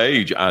at my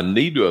age, I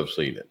need to have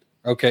seen it,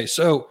 okay.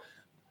 So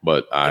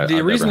but I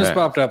the reason never this have.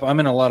 popped up, I'm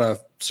in a lot of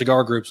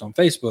cigar groups on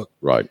Facebook,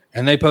 Right.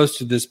 and they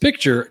posted this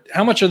picture.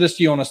 How much of this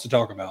do you want us to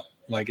talk about?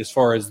 Like as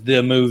far as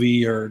the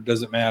movie, or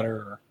does it matter?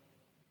 Or?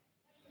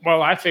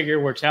 Well, I figure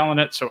we're telling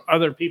it so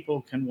other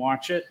people can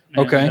watch it.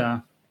 And, Okay.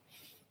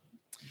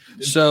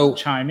 So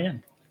chime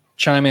in.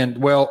 chime in.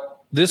 Well,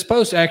 this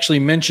post actually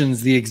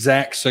mentions the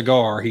exact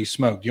cigar he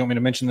smoked. You want me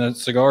to mention the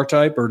cigar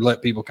type, or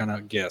let people kind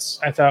of guess?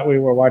 I thought we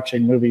were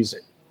watching movies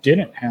that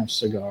didn't have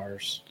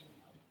cigars.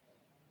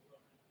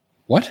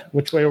 What?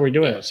 Which way are we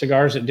doing it?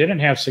 Cigars that didn't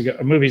have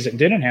movies that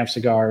didn't have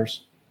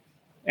cigars,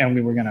 and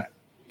we were going to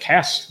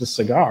cast the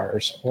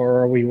cigars, or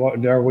are we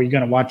going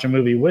to watch a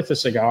movie with a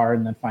cigar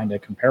and then find a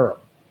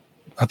comparable?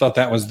 I thought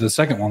that was the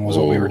second one was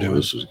what we were doing.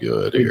 This is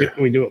good We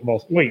here. do it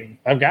both. Wait,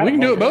 I've got. We can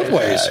do it both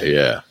ways.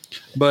 Yeah.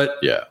 But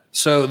Yeah.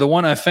 so the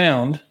one I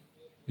found,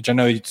 which I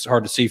know it's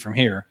hard to see from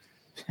here.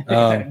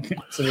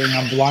 Considering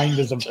I'm blind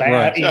as a bat,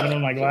 Right. even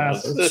with my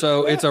glasses.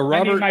 So it's a I need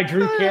Robert. my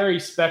Drew Carey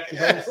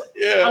spectacles.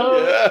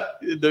 Yeah.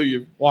 You do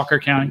you. Walker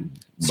County.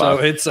 So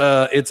it's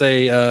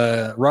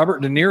a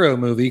Robert De Niro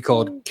movie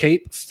called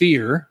Cape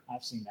Fear,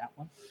 I've seen that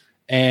one.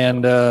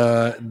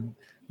 and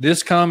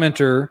this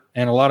commenter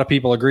and a lot of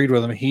people agreed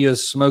with him. He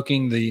is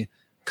smoking the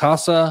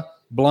Casa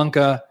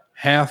Blanca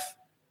half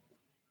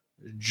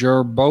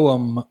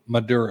Jerboam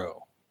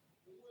Maduro.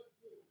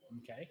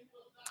 Okay.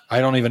 I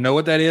don't even know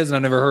what that is, and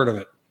I've never heard of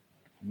it.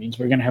 It means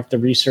we're going to have to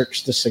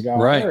research the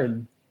cigar. Right.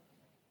 And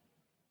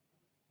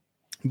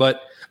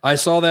But I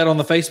saw that on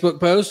the Facebook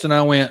post, and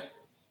I went,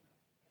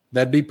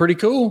 "That'd be pretty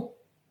cool.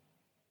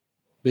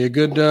 Be a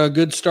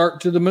good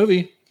start to the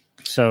movie."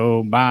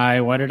 so by,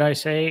 what did I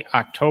say?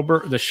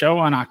 The show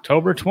on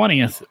October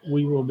 20th,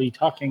 we will be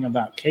talking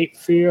about Cape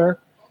Fear,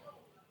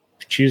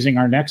 choosing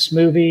our next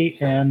movie,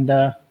 and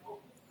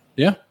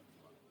Yeah,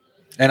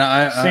 and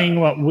I seeing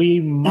what we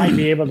might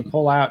be able to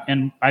pull out.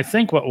 And I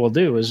think what we'll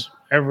do is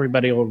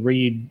everybody will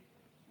read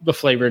the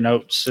flavor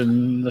notes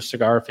and the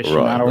cigar aficionado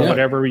Right. or Yeah.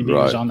 whatever reviews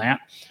Right. on that.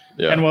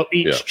 Yeah. And we'll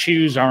each Yeah.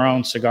 choose our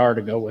own cigar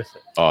to go with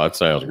it. Oh, that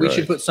sounds we great.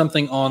 should put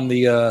something on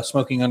the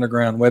Smoking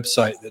Underground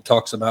website that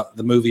talks about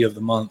the movie of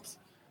the month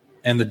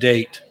and the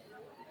date.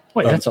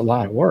 Wait, that's a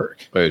lot of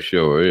work. It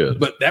sure is.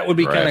 But that would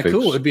be kind of Graphics,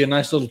 cool. It'd be a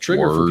nice little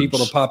trigger for people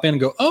words. to pop in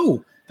and go,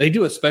 "Oh, they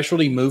do a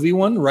specialty movie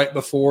one right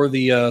before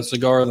the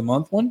Cigar of the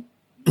Month one."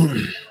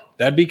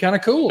 That'd be kind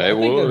of cool. It I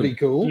think that'd would. be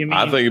cool. You mean,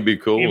 I think it'd be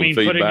cool you with mean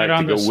putting feedback it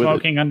on to the go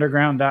with it.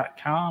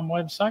 smokingunderground.com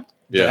website?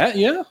 Yeah, That,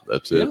 yeah.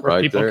 that's Yeah. it Where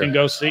right people there. can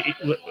go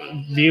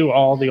view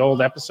all the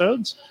old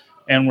episodes,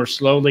 and we're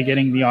slowly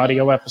getting the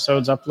audio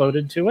episodes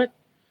uploaded to it.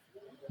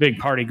 Big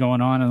party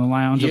going on in the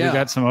lounge. Yeah. We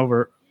got some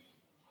over.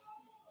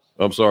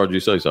 I'm sorry, did you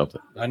say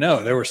something? I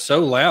know they were so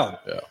loud.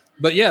 Yeah.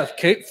 But yeah,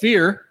 Cape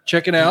Fear,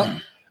 check it out.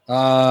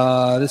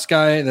 This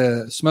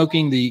guy,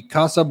 smoking the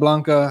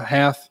Casablanca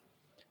half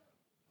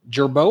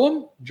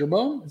Jerboam.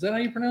 Jerboam, is that how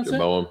you pronounce it?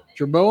 Jerboam.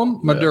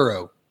 Jerboam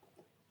Maduro.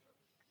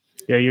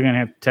 Yeah, you're gonna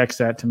have to text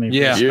that to me. for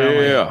Yeah.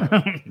 the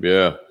spelling.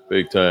 Yeah,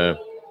 big time.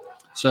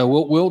 So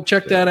we'll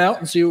check that out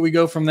and see what we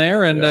go from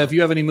there. And if you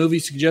have any movie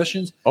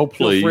suggestions, Oh,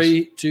 please. feel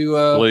free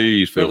to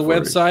Please go to feel the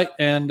free. website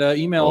and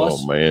email Oh,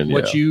 us man,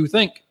 what yeah. you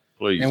think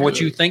Please and what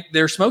do. you think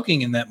they're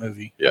smoking in that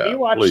movie. Yeah, Have you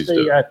watched please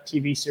do. the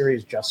TV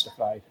series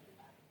Justified?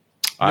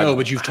 No,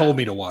 but you've told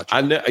me to watch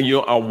it.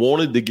 I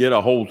wanted to get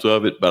a hold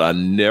of it, but I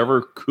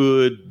never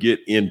could get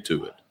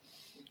into it.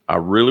 I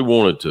really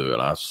wanted to,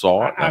 and I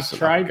saw it. and I I've said,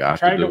 tried got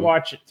to do it.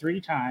 watch it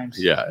 3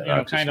 times. Yeah, you I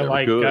know, just kind of never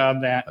like could.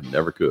 that I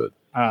never could.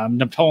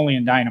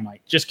 Napoleon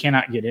Dynamite. Just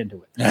cannot get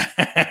into it. you,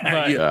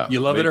 Yeah, you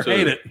love me it or too.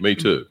 hate it. Me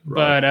too.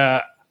 Right.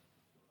 But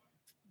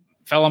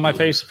fell on my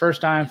face the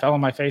first time, fell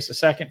on my face the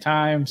second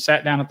time,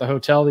 sat down at the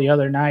hotel the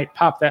other night,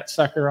 popped that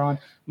sucker on.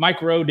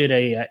 Mike Rowe did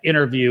a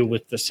interview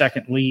with the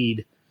second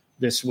lead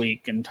this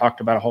week and talked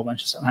about a whole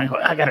bunch of stuff. I go,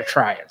 I got to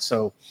try it.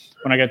 So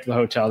when I got to the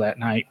hotel that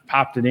night,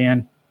 popped it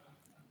in,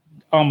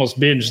 almost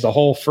binged the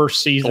whole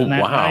first season that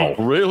night.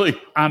 Really?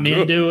 I'm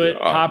into it.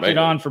 Oh, Popped it man.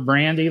 on for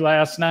Brandy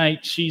last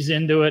night. She's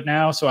into it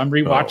now. So I'm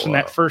rewatching wow.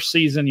 that first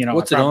season. You know,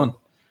 What's it on?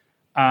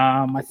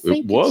 I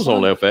think It was it's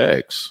on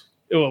FX.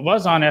 It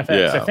was on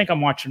FX. Yeah. I think I'm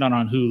watching it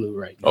on Hulu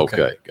right now.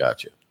 Okay,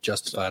 gotcha.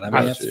 Justified. I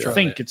may have to Yeah. try I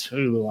think that. it's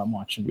Hulu I'm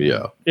watching.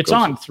 Yeah, It's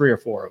 'cause on 3 or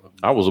 4 of them.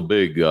 I was a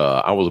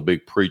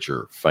big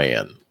Preacher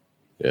fan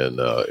in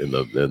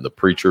the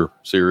Preacher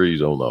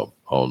series on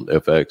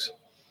FX.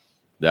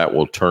 That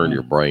will turn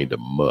your brain to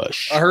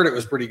mush. I heard it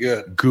was pretty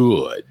good.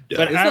 Good.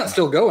 But It's not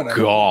still going. I don't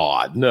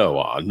God, no,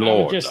 I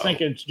Lord. would just no.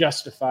 think it's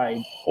justified.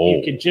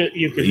 Oh,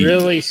 You could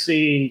really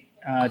see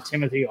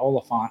Timothy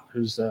Oliphant,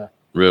 who's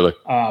really?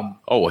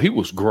 Oh, he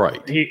was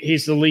great.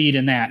 he's the lead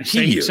in that.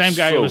 He is Same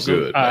guy so who was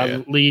good, the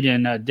man. lead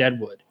in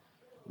Deadwood.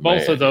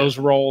 Both Man, of those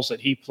roles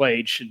that he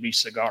played should be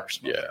cigar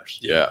smokers.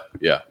 Yeah.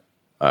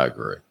 I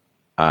agree.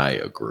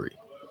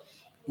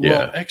 Well,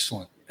 Yeah.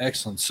 excellent.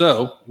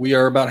 So we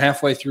are about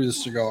halfway through the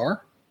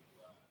cigar.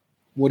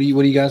 What do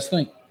you guys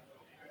think?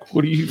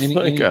 What do you Any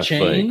think I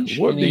change?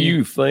 think? What do Any-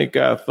 you think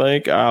I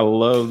think? I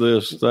love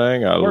this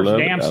thing. I Worst love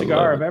damn it. I cigar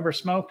love I've it. ever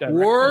smoked.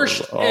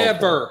 Worst Awful.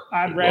 ever.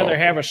 I'd rather Awful.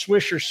 have a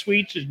Swisher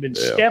Sweets that's been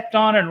Yeah. stepped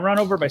on and run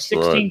over by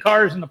 16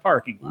 cars in the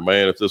parking lot.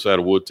 Man, if this had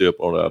a wood tip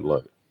on it, I'd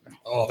love it.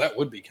 Oh, that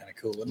would be kind of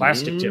cool. wouldn't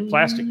it?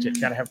 Plastic tip.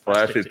 Gotta have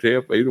plastic, Plastic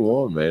tip. tip, either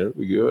one, man. It'd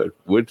be good.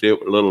 Wood tip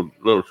with a little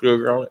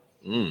sugar on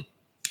it.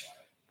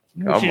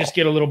 We should just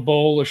get a little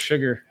bowl of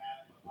sugar.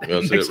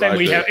 That's Next it time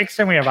right there. next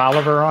time we have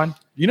Oliver on,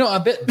 You know, I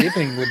bet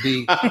dipping would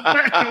be.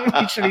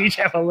 we should each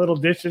have a little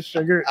dish of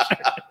sugar.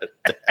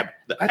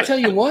 I tell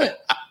you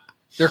what,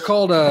 they're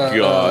called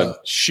God,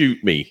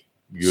 shoot me.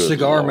 Good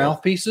cigar Lord.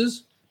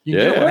 mouthpieces. You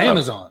can get them on Yeah.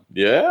 Amazon.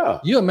 Yeah.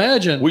 You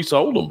imagine We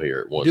sold them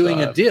here at one doing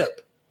time. a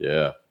dip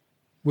Yeah.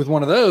 with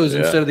one of those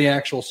Yeah. instead of the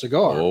actual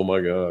cigar. Oh,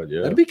 my God.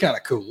 Yeah. That'd be kind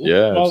of cool.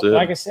 Yeah. Well, that's it.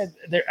 like I said,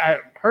 I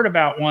heard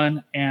about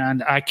one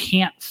and I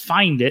can't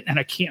find it, and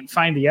I can't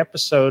find the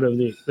episode of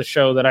the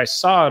show that I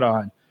saw it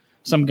on.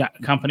 Some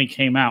company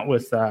came out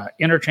with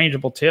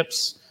interchangeable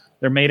tips.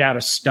 They're made out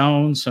of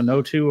stone, so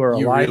no two are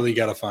You alike. really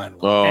got to find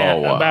one. Oh, At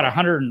wow. about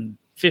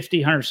 150,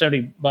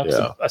 170 bucks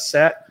Yeah. a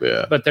set.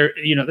 Yeah. But they're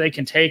they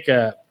can take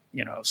a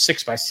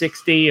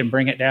 6x60 and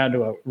bring it down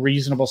to a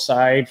reasonable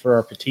side for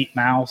a petite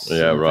mouse.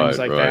 Yeah, and right, things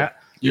like right. that.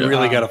 You Yeah.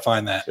 really got to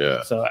find that.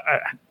 Yeah. So I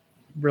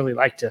really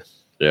like to.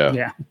 Yeah.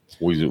 Yeah.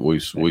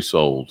 We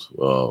sold.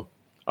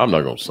 I'm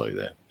not going to say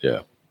that. Yeah.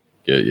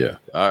 Yeah.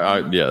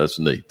 Yeah. That's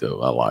neat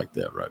though. I like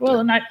that right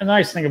Well, there. the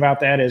nice thing about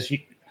that is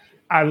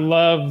I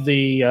love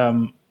the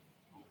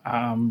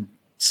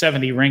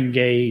 70 ring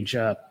gauge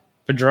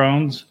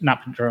Perdomos.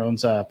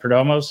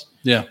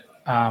 Yeah.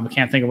 I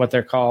can't think of what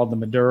they're called. The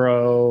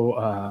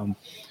Maduro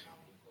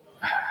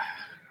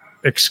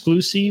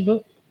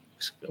Exclusivo.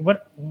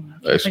 What?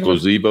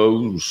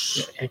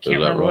 Exclusivos. I can't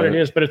remember what it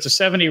is, but it's a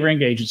 70 ring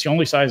gauge. It's the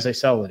only size they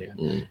sell it in.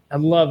 Mm. I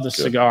love the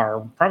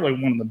cigar. Probably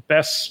one of the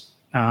best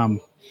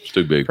It's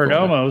too big. for me.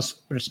 Perdomos,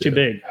 but it's too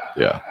big.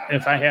 Yeah.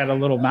 If I had a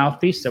little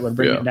mouthpiece that would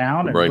bring it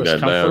down and Bring was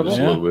that down comfortable.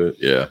 just a little bit.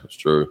 Yeah, it's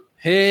true.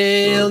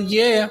 Hell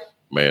yeah.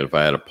 Man, if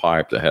I had a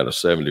pipe that had a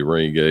 70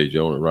 ring gauge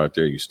on it right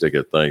there, you stick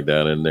that thing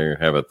down in there,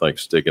 have that thing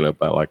sticking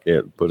up out like that,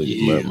 and put it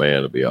in your mouth, man,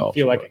 it'd be awesome.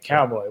 Feel like a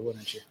cowboy,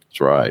 wouldn't you? That's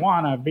right.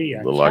 Wanna be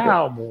a Look like a-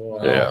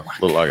 cowboy? Yeah,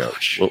 look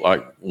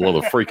like one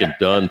of the freaking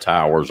Dunn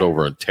Towers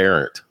over in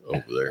Tarrant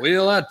over there.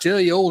 Well, I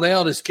tell you, old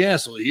Aldous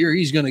Castle here,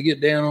 he's going to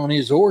get down on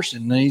his horse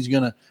and he's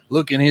going to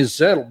look in his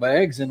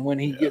saddlebags. And when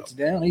he gets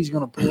down, he's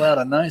going to pull out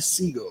a nice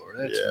cigar.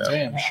 That's Yeah.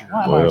 damn sure.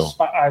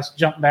 I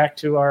jumped back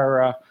to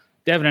our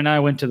Devin and I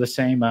went to the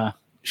same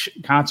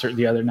concert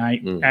the other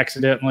night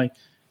accidentally,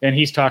 and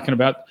he's talking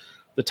about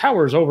the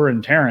towers over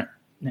in Tarrant.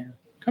 Yeah.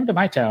 Come to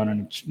my town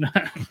and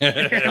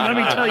let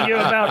me tell you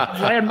about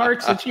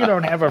landmarks that you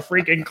don't have a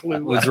freaking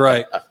clue. That's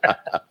right.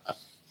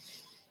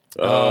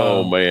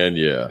 Oh man,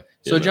 yeah.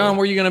 So, John,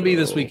 where are you going to be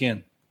this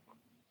weekend?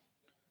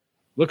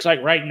 Looks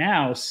like right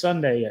now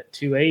Sunday at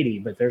 280,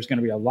 but there's going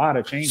to be a lot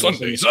of changes. in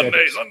the schedule.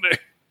 Sunday.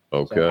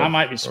 Okay. So I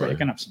might be All right.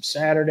 picking up some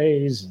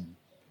Saturdays. And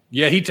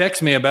Yeah, he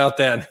texted me about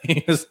that.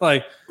 He was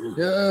like,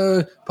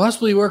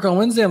 possibly work on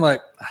Wednesday. I'm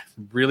like, I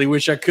really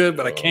wish I could,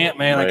 but I can't,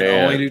 man. I can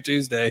man. only do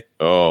Tuesday.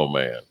 Oh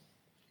man.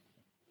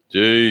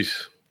 Jeez.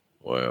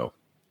 Well.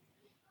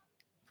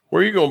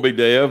 Where are you going to be,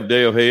 Dave?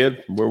 Dave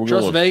Head? Where we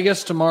Trust going?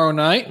 Vegas tomorrow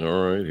night.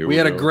 All right. Here We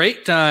had a go.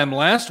 great time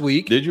last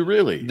week. Did you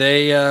really?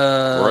 They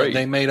Great.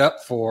 they made up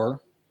for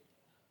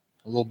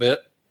a little bit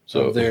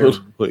So of their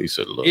he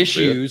said a little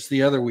issues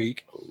the other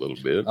week. bit. A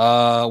little bit.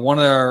 One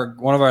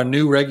of our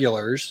new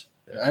regulars.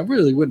 I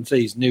really wouldn't say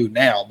he's new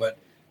now, but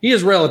he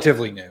is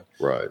relatively new.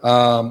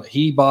 Right.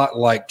 He bought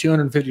like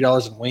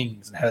 $250 in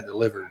wings and had it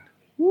delivered,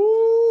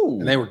 Woo.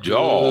 and they were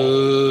Jaw.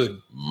 good.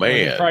 the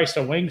Man. price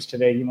of wings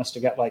today, you must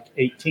have got like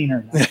 18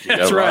 or 19.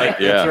 That's right.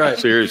 Yeah. That's right.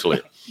 Seriously.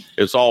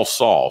 It's all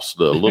sauce,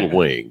 the little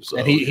wings.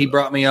 And though, he you know.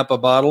 brought me up a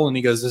bottle, and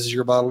he goes, "This is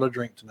your bottle to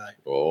drink tonight."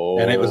 Oh.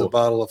 And it was a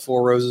bottle of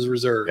Four Roses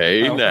Reserve.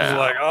 Hey, I was now.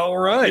 like, all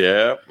right.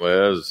 Yeah.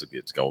 Well,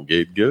 it's going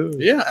to get good.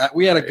 Yeah,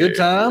 we had a good Yeah.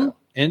 time.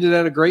 Ended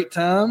at a great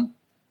time.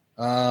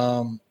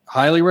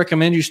 Highly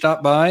recommend you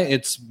stop by.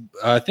 It's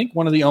I think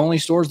one of the only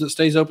stores that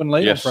stays open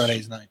late Yes. on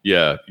Fridays night.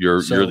 Yeah.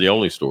 You're So, the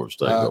only store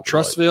staying open late.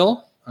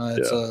 Trustville.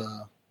 It's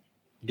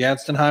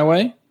Gadsden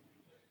Highway,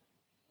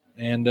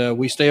 and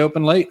we stay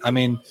open late. I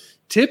mean,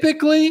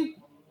 typically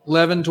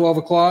 11, 12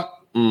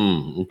 o'clock.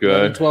 Okay.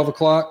 11, 12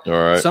 o'clock. All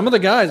right. Some of the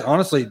guys,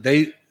 honestly,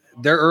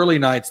 their early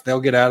nights,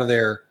 they'll get out of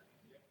there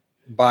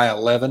by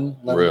 11,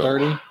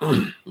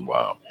 11:30.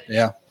 Wow.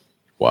 Yeah.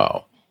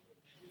 Wow.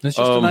 It's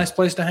just a nice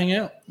place to hang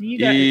out.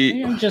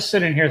 I'm just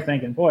sitting here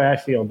thinking, boy, I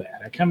feel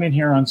bad. I come in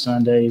here on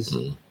Sundays.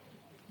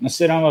 I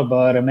sit on my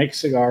butt. I make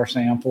cigar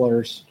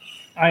samplers.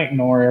 I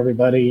ignore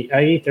everybody.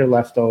 I eat their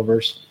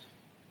leftovers.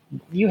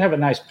 You have a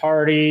nice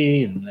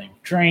party and they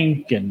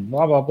drink and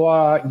blah, blah,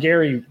 blah.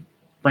 Gary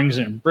brings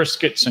in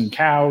briskets and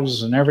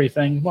cows and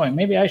everything. Boy,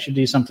 maybe I should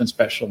do something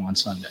special on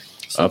Sunday.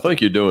 I think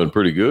you're doing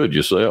pretty good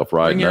yourself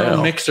right Bring now. your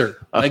own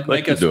mixer.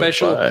 Make a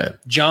special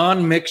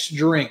John mixed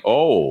drink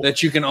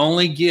that you can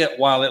only get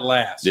while it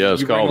lasts. Yeah,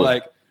 it's you bring called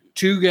like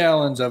 2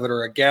 gallons of it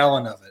or a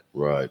gallon of it.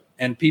 Right.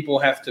 And people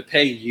have to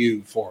pay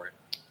you for it.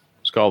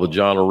 It's called the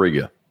John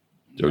Arita.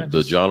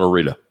 The John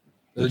Arita.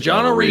 The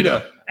John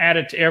Arita. Add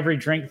it to every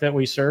drink that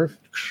we serve.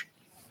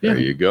 There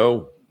you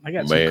go. I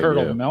got some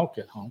curdled milk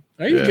at home.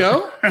 There you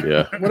go.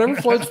 Yeah. Whatever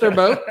floats their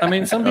boat. I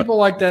mean, some people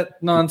like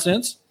that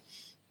nonsense.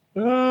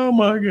 Oh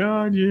my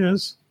God,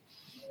 yes.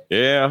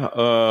 Yeah.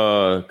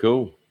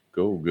 Cool.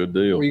 Good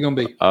deal. Where you gonna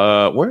be?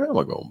 Where am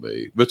I gonna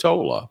be?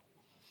 Vitola.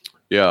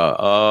 Yeah.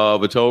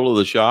 Vitola,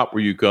 the shop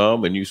where you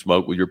come and you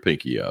smoke with your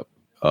pinky up.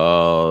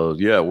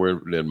 Yeah,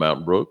 we're in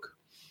Mountain Brook.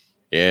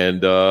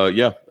 And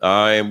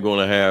I am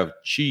going to have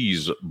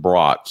cheese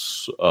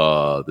brats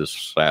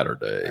this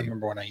Saturday. I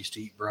remember when I used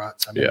to eat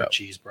brats. I remember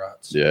cheese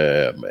brats.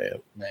 Yeah,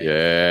 man.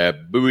 Yeah,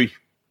 booey.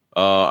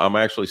 I'm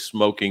actually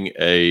smoking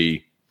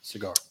a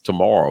cigar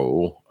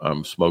tomorrow.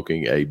 I'm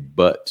smoking a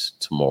butt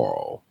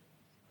tomorrow,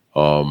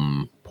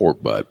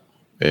 pork butt,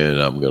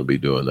 and I'm going to be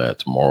doing that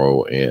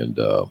tomorrow. And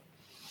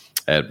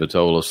at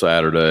Vitola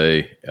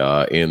Saturday,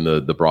 and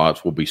the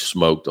brats will be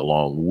smoked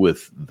along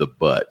with the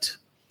butt.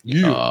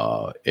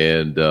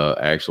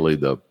 Actually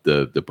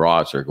the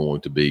brats are going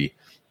to be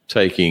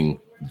taking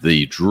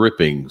the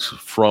drippings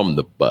from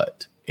the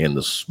butt and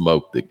the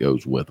smoke that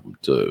goes with them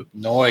too.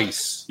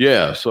 Nice.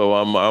 Yeah. So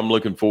I'm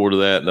looking forward to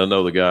that. And I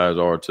know the guys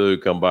are too.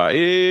 Come by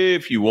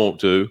if you want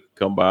to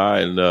come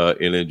by and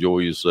enjoy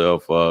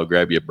yourself.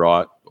 Grab you a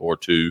brat or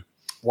two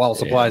while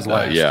supplies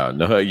last.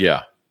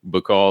 Yeah.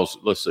 Because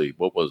let's see,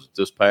 what was it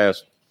this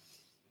past?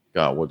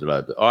 God, what did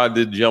I do? Oh, I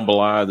did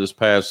jambalaya this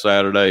past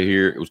Saturday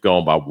here. It was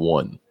gone by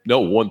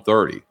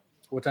 1:30.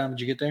 What time did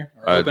you get there?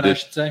 I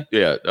should say.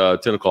 Yeah,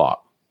 10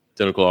 o'clock.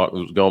 10 o'clock. It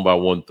was gone by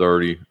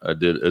 1:30. I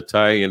did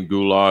Italian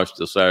goulash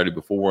the Saturday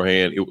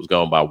beforehand. It was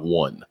gone by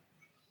 1.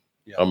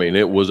 Yeah. I mean,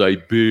 it was a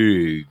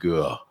big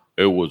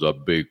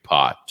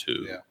pot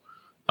too. Yeah.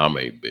 I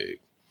mean,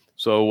 big.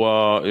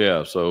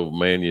 So, so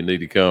man, you need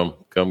to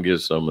come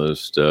get some of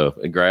this stuff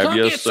and grab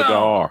you a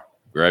cigar.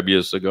 Grab you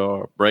a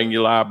cigar. Bring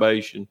your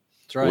libation.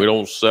 Right. We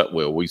don't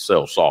we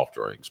sell soft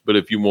drinks, but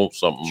if you want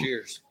something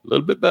a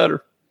little bit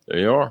better, there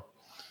you are.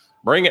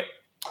 Bring it.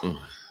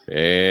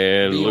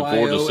 And look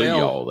forward to see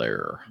y'all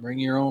there. Bring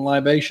your own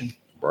libation.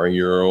 Bring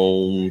your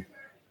own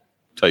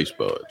taste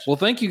buds. Well,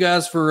 thank you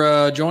guys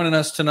for joining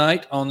us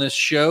tonight on this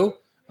show.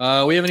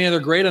 We have any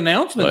other great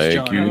announcements,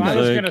 John? I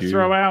was going to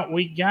throw out,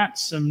 we got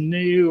some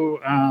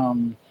new...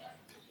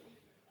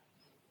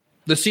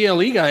 the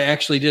CLE guy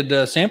actually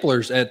did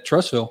samplers at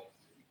Trussville.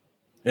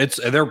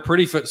 They're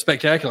pretty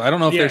spectacular. I don't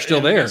know if they're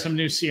still there. Some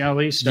new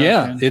CLE stuff.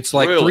 Yeah, it's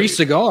like 3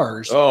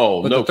 cigars.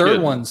 Oh, but no the third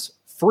kidding. one's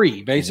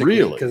free, basically,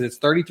 Really? because it's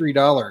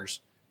 $33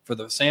 for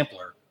the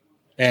sampler,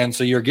 and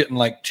so you're getting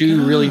like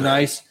 2 really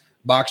nice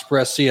box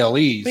press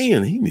CLEs.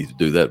 Man, he needs to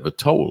do that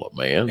Vitola,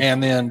 man.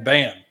 And then,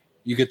 bam,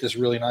 you get this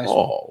really nice one.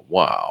 Oh,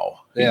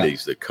 wow. Yeah. He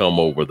needs to come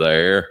over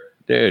there.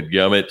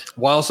 Dadgummit.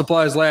 While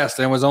supplies last,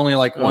 there was only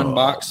like one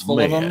box full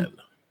of them,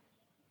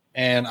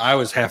 and I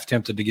was half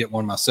tempted to get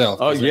one myself.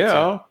 Oh,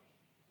 yeah.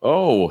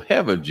 Oh,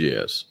 heavens,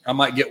 yes. I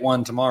might get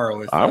one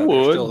tomorrow if I they're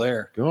would. still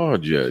there.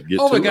 God, yeah.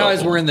 All the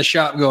guys were in the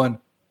shop going,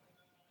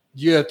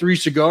 yeah, 3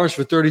 cigars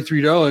for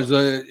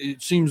 $33.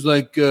 It seems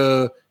like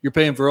you're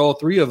paying for all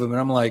 3 of them. And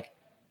I'm like,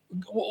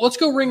 well, let's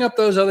go ring up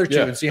those other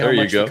 2 and see how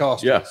much they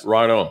cost. Yeah,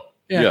 right on.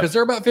 Yeah, because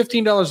they're about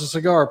 $15 a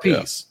cigar a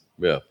piece.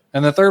 Yeah.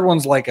 And the third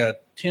one's like a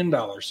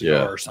 $10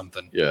 cigar or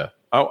something. Yeah.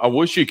 I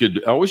wish you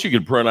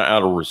could print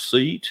out a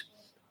receipt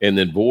and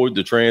then void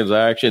the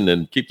transaction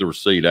and keep the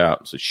receipt out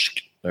and say,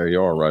 shh. There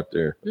you are right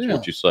there. That's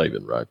what you're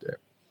saving right there.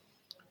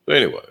 But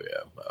anyway,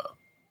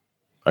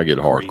 I get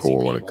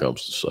hardcore when it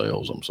comes to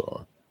sales. I'm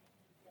sorry.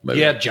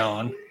 Maybe. Yeah,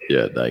 John.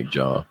 Yeah, dang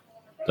John.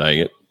 Dang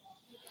it.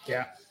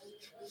 Yeah.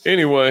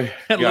 Anyway.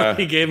 That look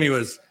he gave me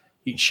was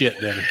eat shit,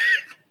 Denny.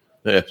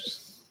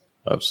 Yes.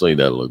 I've seen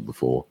that look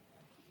before.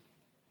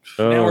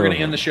 Now we're going to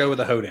end the show with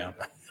a hoedown.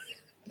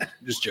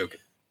 Just joking.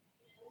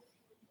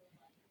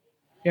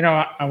 You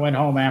know, I went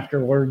home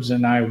afterwards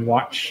and I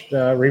watched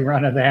a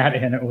rerun of that,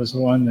 and it was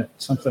one that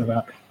something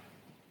about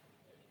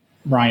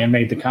Ryan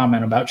made the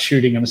comment about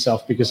shooting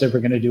himself because they were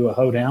going to do a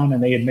hoedown,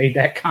 and they had made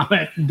that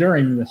comment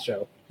during the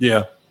show.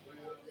 Yeah.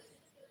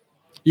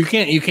 You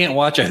can't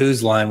watch a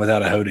Who's Line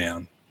without a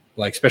hoedown,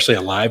 like especially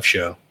a live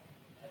show.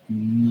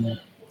 I'm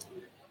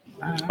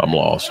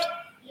lost.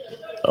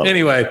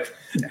 Anyway,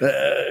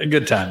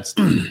 good times.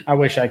 I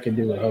wish I could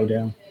do a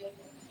hoedown.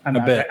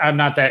 I'm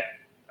not that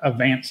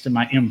advanced in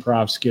my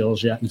improv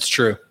skills yet. It's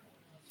true.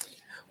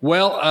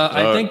 Well,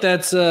 I think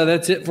that's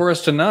it for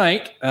us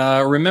tonight.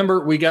 Remember,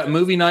 we got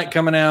movie night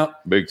coming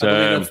out. Big I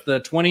believe time. it's the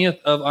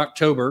 20th of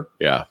October.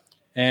 Yeah.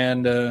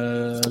 And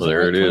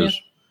There it is.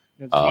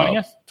 The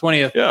 20th?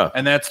 20th. Yeah.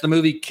 And that's the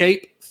movie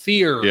Cape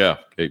Fear. Yeah.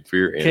 Cape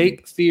Fear. And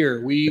Cape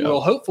Fear. We Yeah.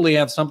 will hopefully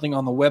have something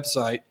on the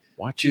website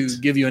watch to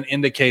it. give you an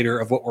indicator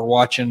of what we're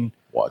watching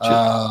Watch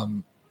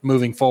it.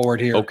 moving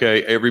forward here.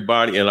 Okay,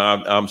 everybody, and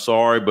I'm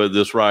sorry, but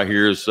this right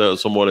here is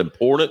somewhat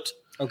important.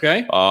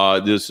 Okay.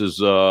 This is,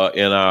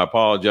 and I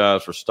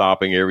apologize for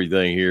stopping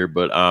everything here,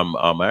 but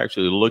I'm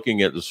actually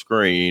looking at the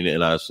screen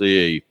and I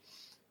see a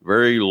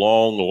very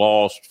long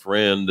lost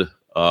friend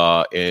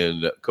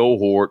and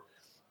cohort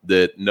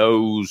that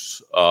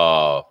knows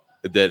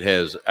that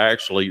has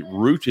actually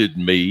rooted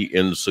me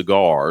in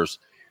cigars,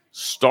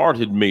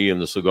 started me in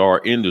the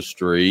cigar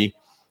industry,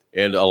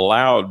 and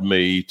allowed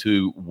me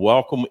to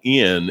welcome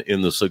in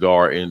the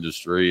cigar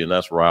industry, and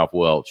that's Ralph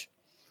Welch.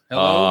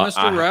 Hello,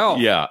 Mr. Ralph.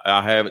 Yeah,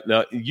 I have.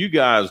 Now, you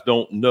guys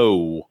don't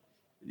know.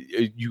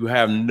 You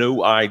have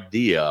no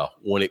idea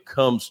when it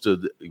comes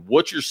to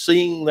what you're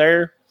seeing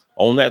there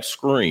on that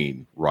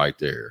screen right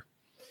there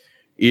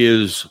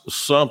is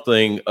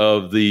something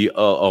of the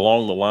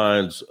along the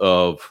lines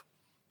of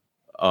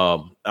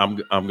I'm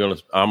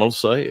gonna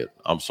say it.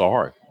 I'm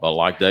sorry, but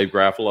like Dave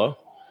Garofalo.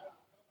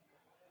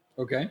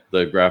 Okay.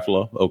 Dave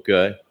Garofalo.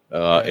 Okay.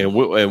 And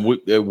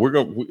we're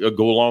gonna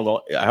go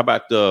along. How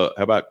about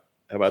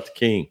the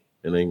King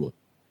in England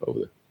over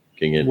there?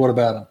 King Edward. What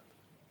about him?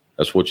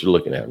 That's what you're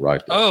looking at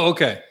right there. Oh,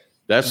 okay.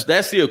 That's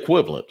the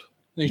equivalent.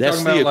 You're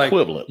That's talking about the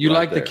equivalent. You right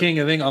like there. the King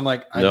of England? I'm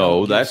like, I No, don't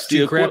give that's the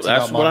two craps equivalent.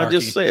 That's about what I monarchy.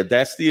 just said.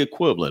 That's the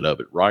equivalent of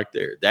it right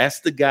there. That's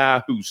the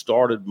guy who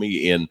started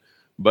me in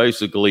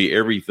basically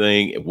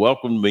everything,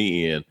 welcomed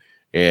me in,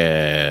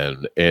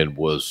 and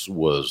was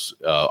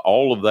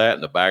all of that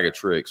in a bag of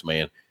tricks,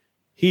 man.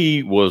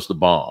 He was the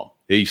bomb.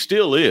 He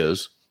still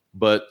is,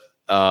 but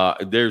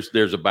there's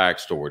a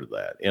backstory to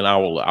that, and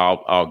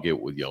I'll get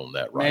with you on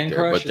that right Man there.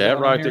 crush, But is that that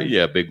what right I'm there, hearing?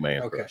 yeah, big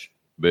man Okay. crush,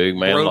 big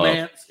man love,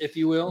 Romance, if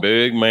you will.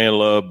 big man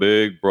love,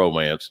 big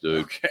bromance,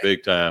 dude, Okay.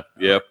 big time.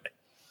 Yep,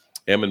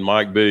 him and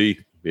Mike B.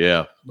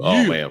 Yeah.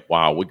 Oh You. man,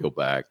 wow, we go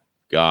back.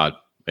 God,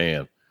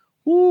 man,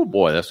 oh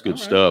boy, that's good All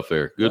right. stuff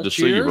there. Good Well, to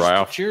see you, cheers.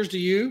 Ralph. Cheers to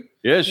you.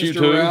 Yes, Mr. you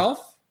too.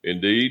 Ralph.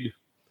 Indeed.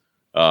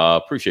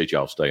 Appreciate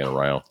y'all staying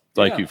around.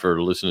 Thank Yeah. you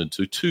for listening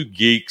to two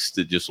geeks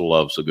that just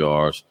love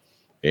cigars.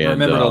 And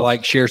Remember to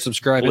like, share,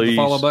 subscribe, hit the please.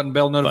 follow button,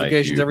 bell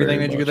notifications, you everything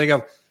very that you can much.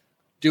 think of.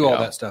 Do all Yeah.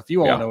 that stuff.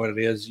 You all Yeah. know what it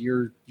is.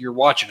 You're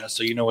watching us,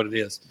 so you know what it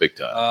is. big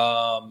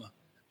time.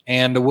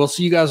 And we'll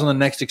see you guys on the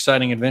next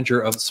exciting adventure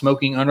of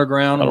Smoking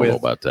Underground I don't know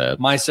with about that.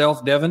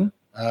 myself, Devin,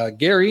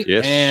 Gary,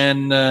 Yes.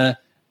 and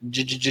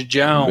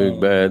John. Big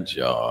bad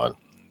John.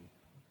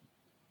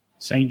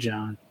 St.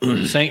 John.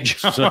 St.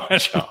 John.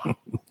 John.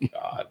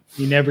 God.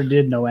 You never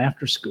did no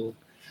after school.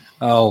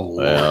 Oh,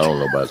 Well, I don't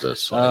know about that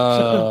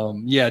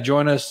song. yeah.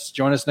 Join us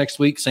next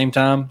week, same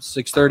time,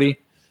 6:30,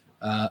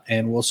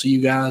 and we'll see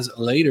you guys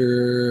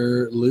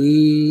later.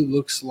 Lou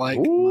looks like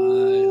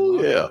Ooh,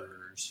 my yeah.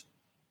 lovers.